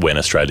final when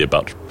Australia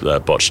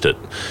botched it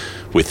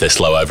with their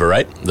slow over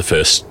rate, the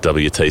first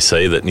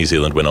WTC that New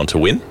Zealand went on to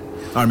win.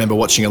 I remember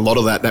watching a lot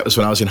of that. That was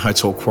when I was in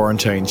hotel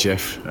quarantine,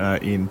 Jeff,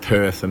 in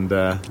Perth, and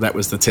that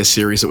was the test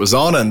series that was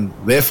on, and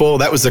therefore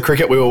that was the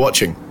cricket we were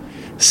watching.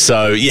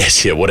 So,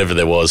 yes, whatever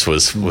there was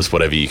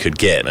whatever you could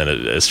get,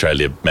 and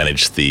Australia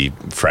managed the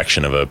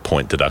fraction of a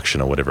point deduction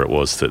or whatever it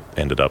was that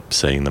ended up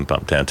seeing them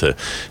bump down to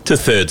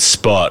third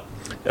spot.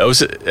 It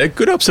was a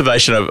good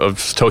observation. I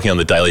was talking on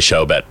the Daily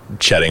Show about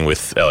chatting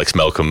with Alex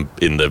Malcolm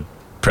in the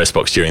press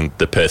box during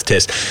the Perth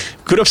Test.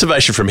 Good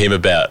observation from him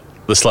about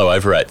the slow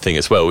over rate thing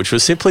as well, which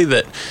was simply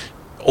that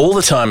all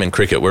the time in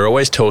cricket we're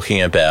always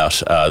talking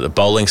about the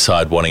bowling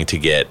side wanting to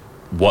get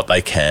what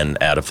they can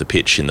out of the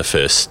pitch in the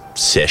first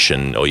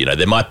session, or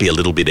there might be a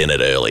little bit in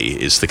it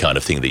early, is the kind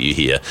of thing that you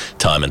hear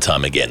time and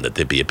time again, that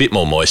there'd be a bit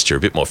more moisture, a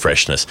bit more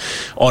freshness.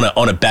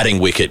 On a batting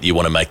wicket, you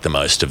want to make the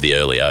most of the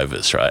early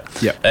overs, right?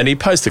 Yep. And he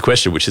posed the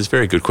question, which is a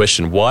very good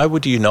question, why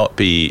would you not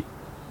be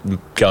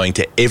going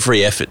to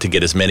every effort to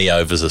get as many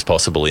overs as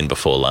possible in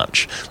before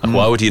lunch?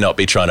 Why would you not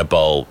be trying to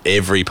bowl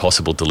every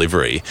possible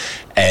delivery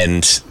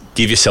and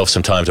give yourself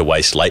some time to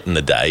waste late in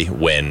the day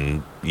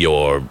when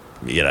you're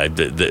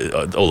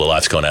all the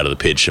life's gone out of the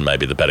pitch and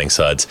maybe the batting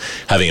side's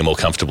having a more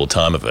comfortable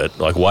time of it.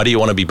 Like, why do you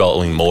want to be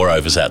bowling more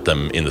overs at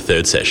them in the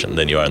third session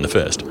than you are in the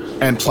first?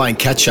 And playing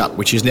catch-up,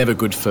 which is never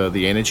good for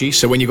the energy.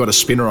 So when you've got a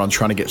spinner on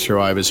trying to get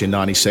through overs in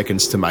 90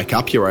 seconds to make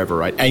up your over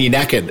rate, and you're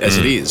knackered as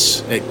it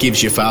is, it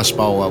gives your fast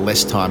bowler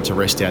less time to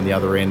rest down the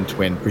other end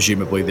when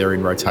presumably they're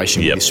in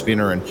rotation with your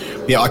spinner. And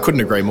I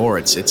couldn't agree more.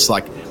 It's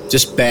like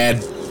just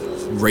bad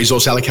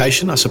resource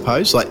allocation, I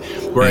suppose. Like,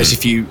 whereas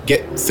if you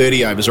get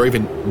 30 overs or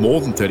even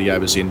more than 30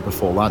 overs in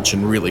before lunch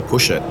and really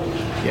push it,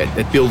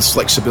 it builds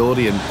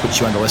flexibility and puts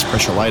you under less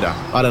pressure later.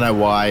 I don't know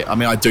why. I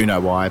mean, I do know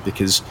why,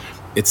 because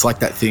it's like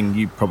that thing,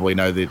 you probably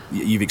know that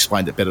you've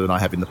explained it better than I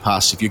have in the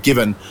past. If you're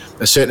given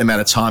a certain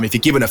amount of time, if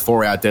you're given a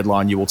 4-hour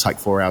deadline, you will take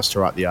 4 hours to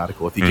write the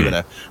article. If you're given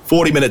a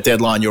 40-minute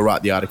deadline, you'll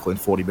write the article in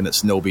 40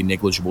 minutes and there will be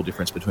negligible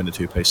difference between the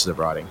two pieces of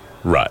writing.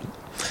 Right.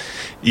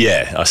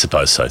 Yeah, I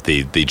suppose so.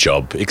 The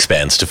job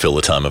expands to fill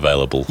the time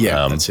available.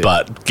 Yeah, that's it.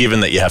 But given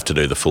that you have to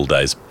do the full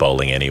day's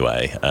bowling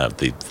anyway,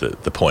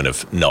 the point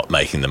of not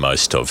making the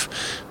most of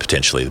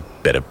potentially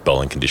better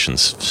bowling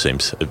conditions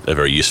seems a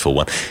very useful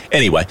one.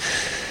 Anyway,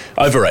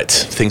 over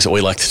rates, things that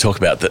we like to talk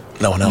about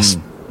that no one else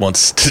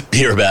wants to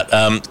hear about.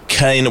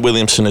 Kane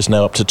Williamson is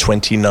now up to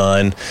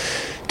 29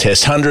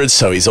 Test hundreds,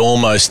 so he's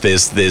almost,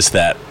 there's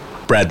that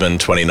Bradman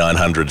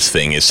 2900s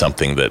thing is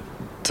something that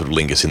sort of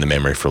lingers in the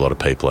memory for a lot of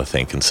people, I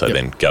think, and so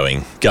then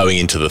going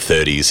into the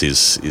 30s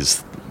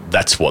is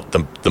that's what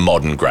the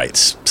modern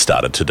greats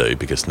started to do,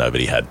 because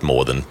nobody had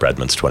more than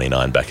Bradman's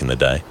 29 back in the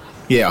day.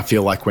 Yeah, I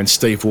feel like when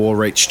Steve Waugh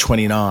reached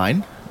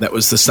 29, that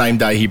was the same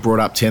day he brought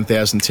up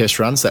 10,000 Test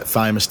runs, that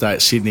famous day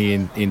at Sydney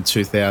in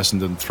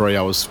 2003.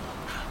 I was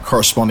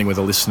corresponding with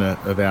a listener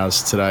of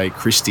ours today,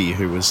 Christy,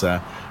 who was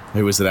at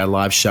our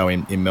live show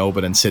in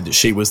Melbourne, and said that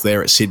she was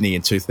there at Sydney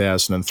in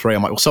 2003.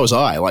 I'm like, well, so was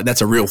I. Like,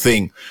 that's a real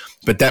thing.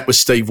 But that was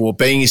Steve Waugh.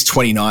 Being his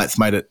 29th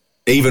made it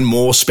even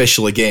more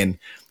special again,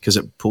 because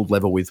it pulled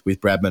level with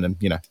Bradman,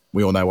 and,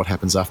 we all know what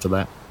happens after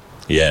that.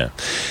 Yeah.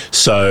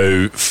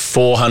 So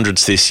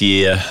 400s this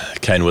year,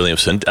 Kane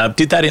Williamson.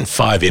 Did that in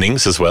 5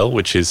 innings as well,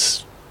 which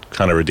is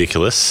kind of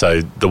ridiculous.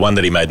 So the one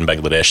that he made in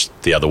Bangladesh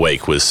the other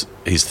week was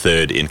his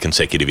 3rd in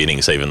consecutive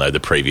innings, even though the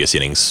previous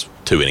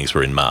 2 innings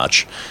were in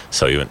March.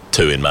 So he went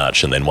 2 in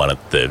March and then 1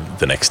 at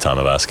the next time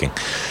of asking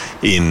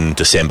in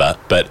December.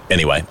 But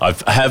anyway, I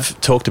have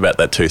talked about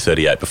that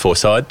 238 before,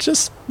 so I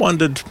just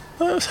wondered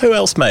who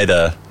else made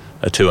a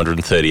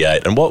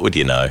 238, and what would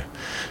you know?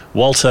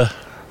 Walter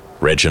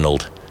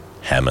Reginald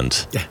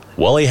Hammond. Yeah.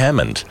 Wally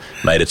Hammond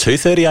made a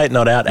 238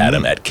 not out,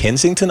 Adam, at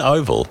Kensington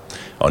Oval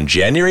on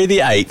January the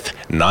 8th,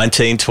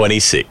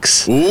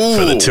 1926 for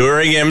the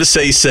touring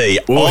MCC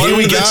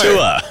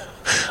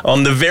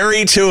on the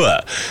very tour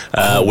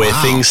where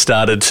things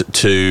started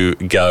to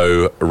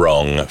go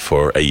wrong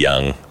for a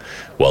young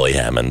Wally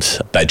Hammond.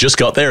 They just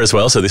got there as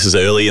well, so this is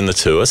early in the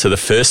tour. So the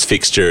first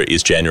fixture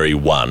is January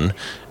 1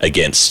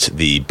 against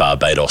the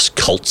Barbados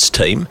Colts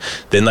team.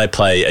 Then they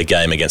play a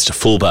game against a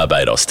full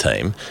Barbados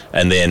team.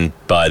 And then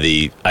by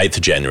the 8th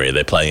of January,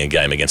 they're playing a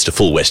game against a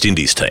full West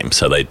Indies team.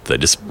 So they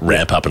just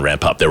ramp up and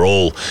ramp up. They're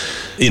all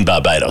in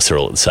Barbados. They're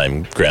all at the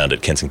same ground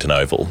at Kensington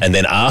Oval. And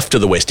then after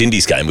the West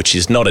Indies game, which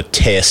is not a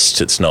test,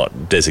 it's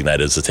not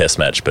designated as a test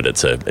match, but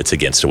it's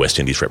against a West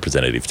Indies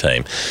representative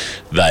team,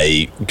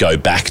 they go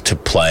back to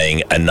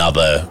playing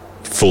another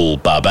full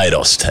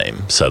Barbados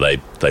team. So they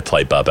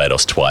play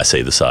Barbados twice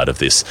either side of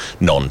this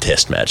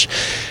non-test match.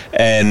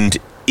 And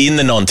in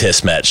the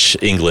non-test match,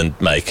 England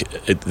the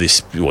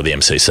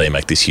MCC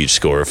make this huge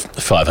score of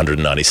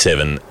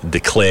 597,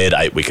 declared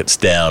 8 wickets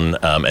down,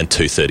 and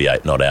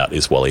 238 not out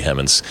is Wally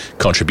Hammond's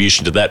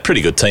contribution to that.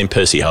 Pretty good team.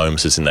 Percy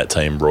Holmes is in that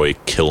team, Roy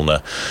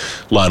Kilner,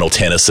 Lionel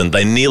Tennyson.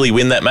 They nearly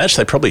win that match.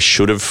 They probably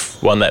should have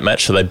won that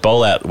match, so they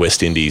bowl out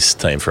West Indies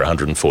team for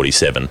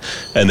 147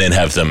 and then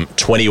have them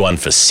 21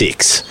 for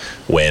 6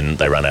 when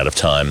they run out of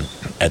time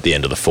at the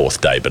end of the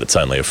 4th day, but it's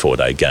only a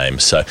 4-day game.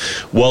 So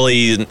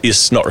Wally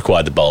is not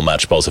required to bowl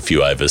much, bowls a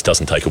few overs,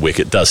 doesn't take a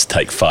wicket, does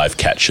take 5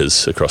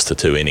 catches across the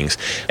 2 innings.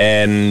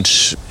 And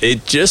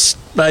it just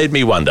made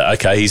me wonder,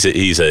 okay, he's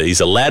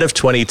a lad of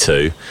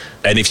 22,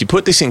 and if you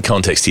put this in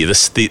context here,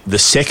 the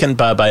second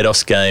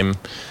Barbados game,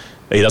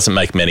 he doesn't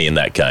make many in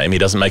that game. He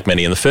doesn't make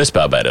many in the first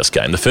Barbados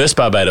game. The first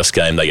Barbados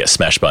game, they get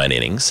smashed by an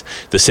innings.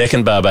 The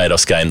second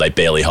Barbados game, they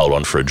barely hold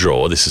on for a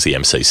draw. This is the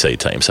MCC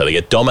team. So they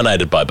get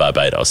dominated by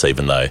Barbados,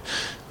 even though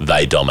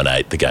they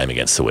dominate the game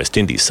against the West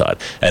Indies side.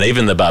 And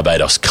even the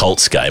Barbados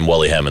Colts game,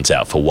 Wally Hammond's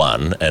out for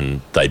 1,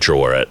 and they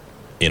draw it.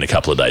 In a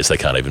couple of days, they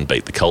can't even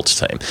beat the Colts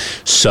team.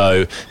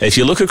 So if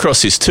you look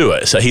across his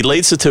tour, so he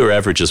leads the tour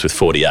averages with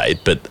 48,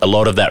 but a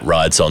lot of that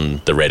rides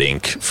on the red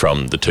ink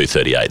from the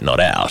 238 not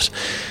out.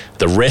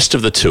 The rest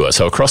of the tour,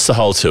 so across the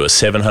whole tour,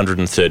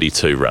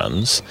 732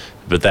 runs,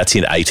 but that's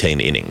in 18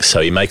 innings.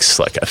 So he makes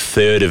like a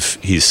third of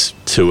his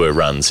tour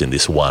runs in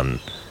this one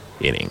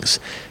innings.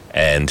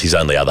 And his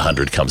only other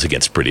 100 comes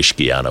against British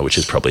Guiana, which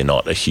is probably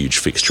not a huge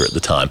fixture at the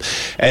time.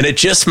 And it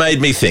just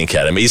made me think,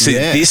 Adam,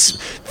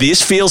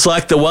 this feels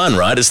like the one,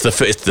 right? It's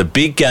the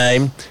big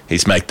game.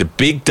 He's made the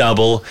big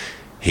double.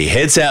 He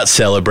heads out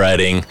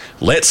celebrating,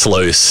 lets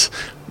loose,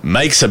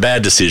 makes a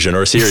bad decision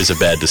or a series of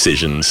bad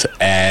decisions,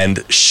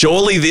 and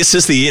surely this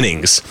is the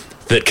innings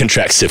that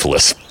contracts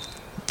syphilis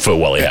for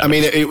Wally Hammond. I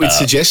mean, it would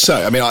suggest so.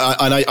 I mean,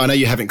 I know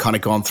you haven't kind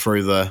of gone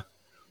through the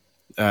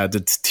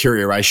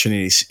deterioration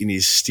in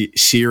his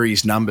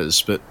series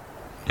numbers, but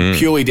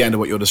purely down to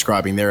what you're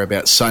describing there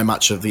about so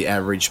much of the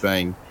average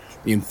being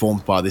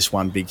informed by this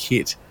one big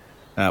hit.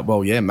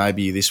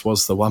 Maybe this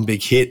was the one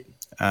big hit,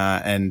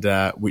 and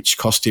which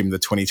cost him the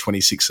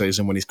 2026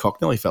 season when his cock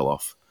nearly fell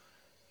off.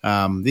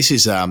 This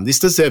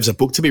deserves a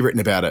book to be written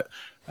about it.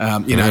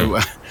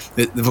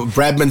 The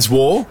Bradman's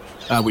War,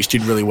 which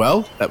did really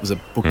well. That was a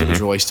book that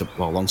was released a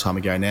long time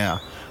ago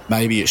now.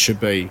 Maybe it should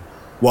be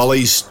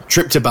Wally's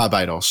trip to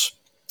Barbados.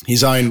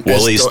 His own,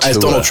 as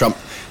Donald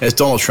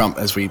Trump,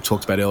 as we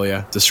talked about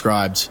earlier,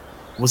 described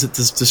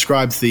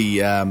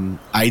the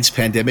AIDS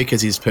pandemic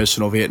as his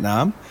personal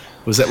Vietnam?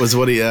 Was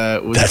what he?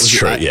 That's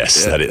true.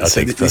 Yes, I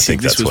think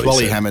this was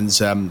Wally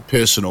Hammond's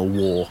personal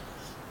war.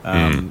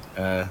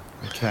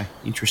 Okay,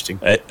 interesting.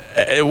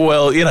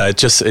 It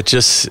just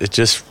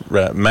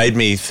made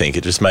me think.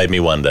 It just made me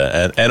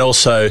wonder, and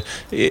also,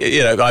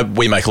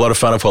 we make a lot of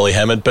fun of Wally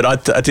Hammond, but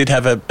I did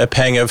have a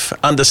pang of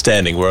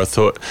understanding where I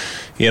thought,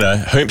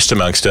 whomst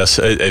amongst us,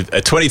 a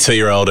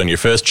 22-year-old on your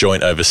first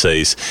joint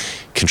overseas,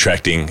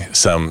 contracting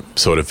some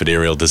sort of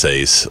venereal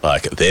disease,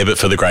 like there, but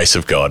for the grace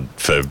of God,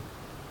 for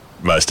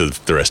most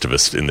of the rest of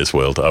us in this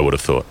world, I would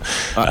have thought.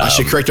 I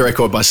should correct the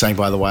record by saying,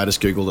 by the way, I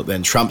just Googled it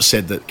then. Trump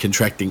said that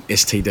contracting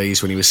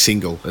STDs when he was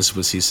single, as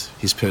was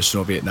his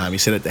personal Vietnam. He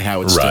said it to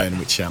Howard Stern,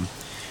 which,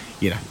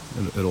 it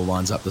all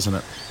lines up, doesn't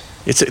it?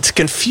 It's a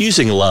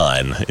confusing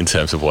line in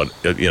terms of what,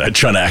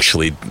 trying to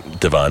actually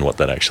divine what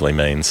that actually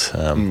means.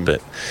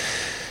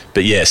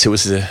 But yes, it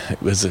was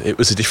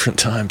a different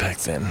time back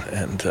then,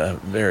 and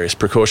various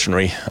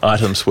precautionary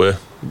items were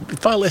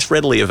far less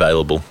readily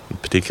available,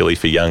 particularly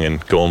for young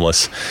and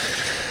gormless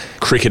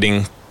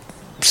cricketing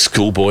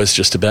schoolboys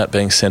just about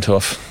being sent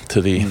off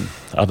to the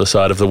other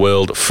side of the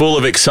world, full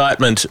of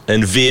excitement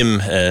and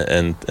vim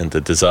and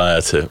the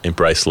desire to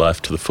embrace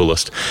life to the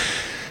fullest.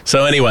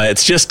 So anyway,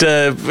 it's just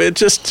a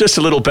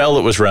little bell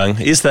that was rung.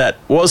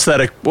 Was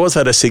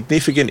that a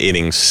significant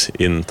innings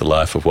in the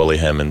life of Wally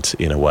Hammond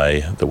in a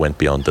way that went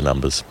beyond the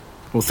numbers?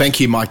 Well, thank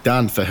you, Mike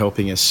Dunn, for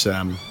helping us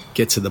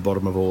get to the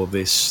bottom of all of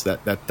this.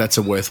 That's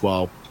a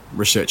worthwhile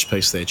research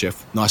piece there,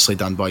 Jeff. Nicely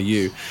done by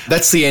you.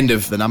 That's the end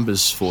of the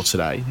numbers for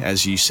today.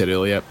 As you said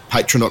earlier,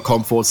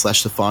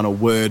 patreon.com/the final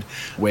word.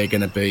 We're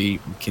going to be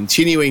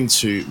continuing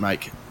to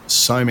make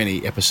so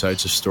many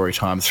episodes of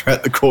Storytime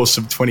throughout the course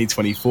of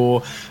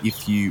 2024.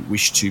 If you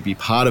wish to be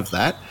part of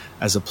that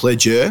as a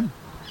pledger,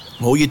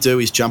 all you do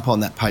is jump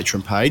on that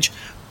Patreon page,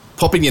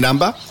 pop in your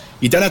number.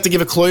 You don't have to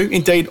give a clue.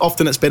 Indeed,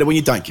 often it's better when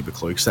you don't give a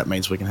clue, because that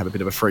means we can have a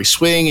bit of a free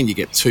swing and you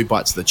get 2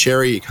 bites of the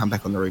cherry. You come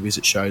back on the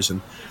revisit shows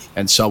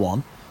and so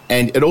on.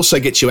 And it also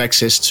gets you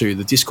access to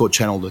the Discord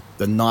channel,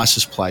 the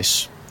nicest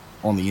place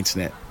on the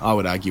internet, I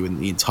would argue,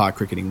 in the entire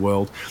cricketing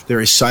world.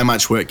 There is so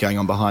much work going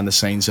on behind the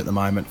scenes at the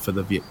moment for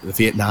the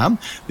Vietnam,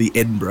 the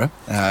Edinburgh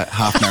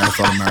half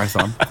marathon and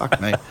marathon.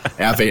 Fuck me,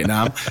 our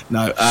Vietnam.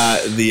 No,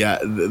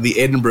 the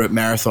Edinburgh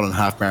marathon and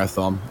half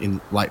marathon in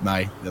late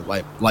May, the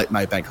late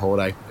May bank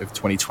holiday of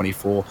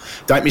 2024.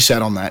 Don't miss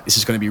out on that. This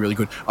is going to be really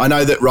good. I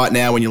know that right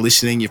now when you're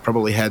listening, you've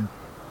probably had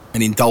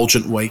an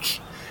indulgent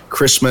week.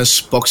 Christmas,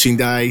 Boxing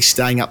Day,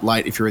 staying up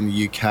late if you're in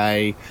the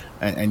UK,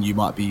 and you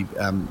might be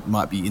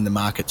in the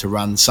market to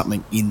run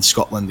something in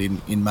Scotland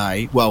in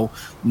May. Well,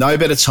 no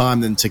better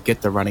time than to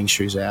get the running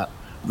shoes out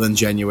than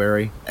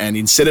January. And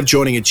instead of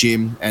joining a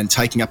gym and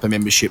taking up a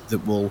membership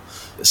that will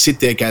sit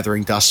there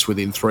gathering dust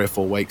within 3 or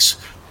 4 weeks,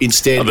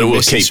 instead they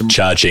will keep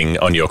charging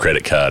on your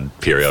credit card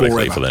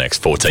periodically for the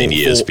next 14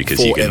 years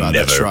because you can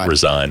never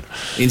resign.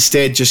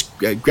 Instead, just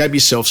grab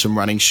yourself some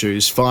running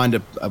shoes,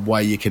 find a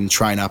way you can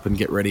train up and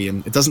get ready.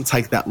 And it doesn't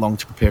take that long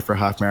to prepare for a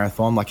half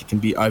marathon. Like, it can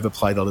be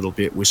overplayed a little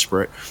bit,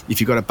 whisper it.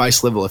 If you've got a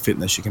base level of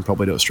fitness, you can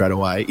probably do it straight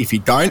away. If you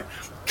don't,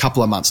 a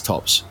couple of months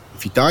tops.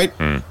 If you don't,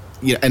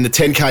 and the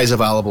 10K is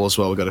available as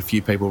well. We've got a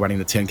few people running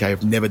the 10K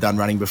who've never done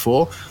running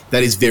before.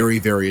 That is very,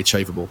 very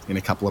achievable in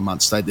a couple of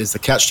months. So there's the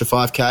Couch to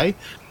 5K.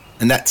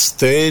 And that's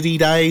 30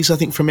 days, I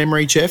think, from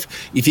memory, Jeff.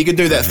 If you could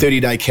do that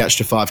 30-day Couch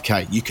to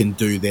 5K, you can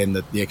do then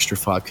the extra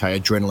 5K.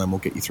 Adrenaline will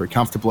get you through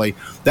comfortably.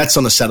 That's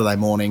on a Saturday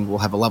morning. We'll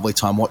have a lovely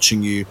time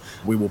watching you.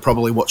 We will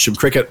probably watch some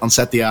cricket on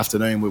Saturday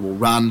afternoon. We will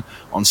run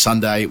on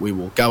Sunday. We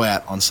will go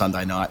out on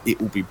Sunday night. It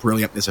will be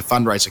brilliant. There's a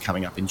fundraiser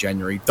coming up in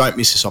January. Don't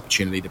miss this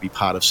opportunity to be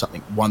part of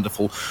something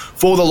wonderful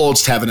for the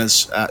Lord's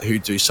Taverners, who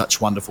do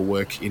such wonderful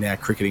work in our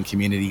cricketing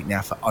community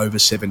now for over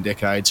 7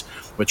 decades.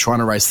 We're trying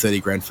to raise 30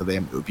 grand for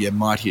them. It would be a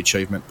mighty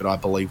achievement, but I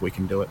believe we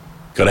can do it.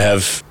 Got to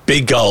have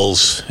big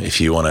goals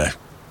if you want to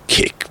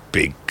kick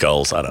big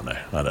goals. I don't know.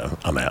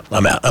 I'm out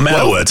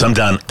of words. I'm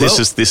done. This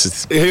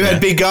is. Who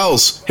had big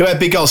goals? Who had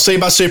big goals?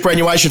 Seabus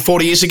superannuation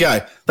 40 years ago.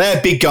 They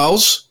had big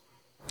goals,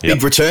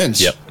 big returns.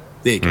 Yep.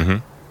 There you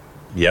go.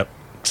 Yep.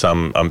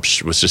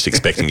 was just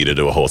expecting you to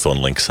do a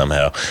Hawthorn link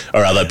somehow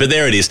or other. But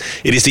there it is.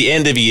 It is the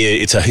end of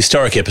year. It's a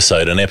historic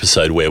episode, an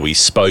episode where we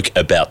spoke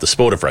about the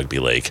sport of rugby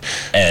league.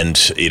 And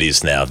it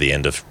is now the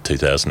end of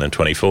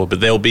 2024. But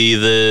there'll be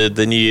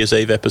the New Year's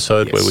Eve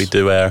episode where we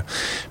do our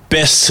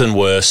bests and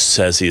worsts,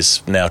 as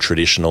is now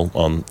traditional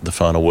on the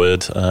final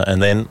word.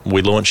 And then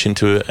we launch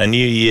into a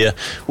new year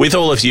with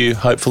all of you,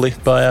 hopefully,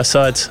 by our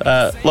sides.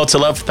 Lots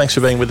of love. Thanks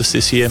for being with us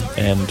this year,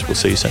 and we'll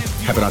see you soon.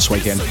 Have a nice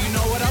weekend.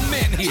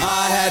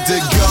 I had to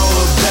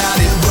go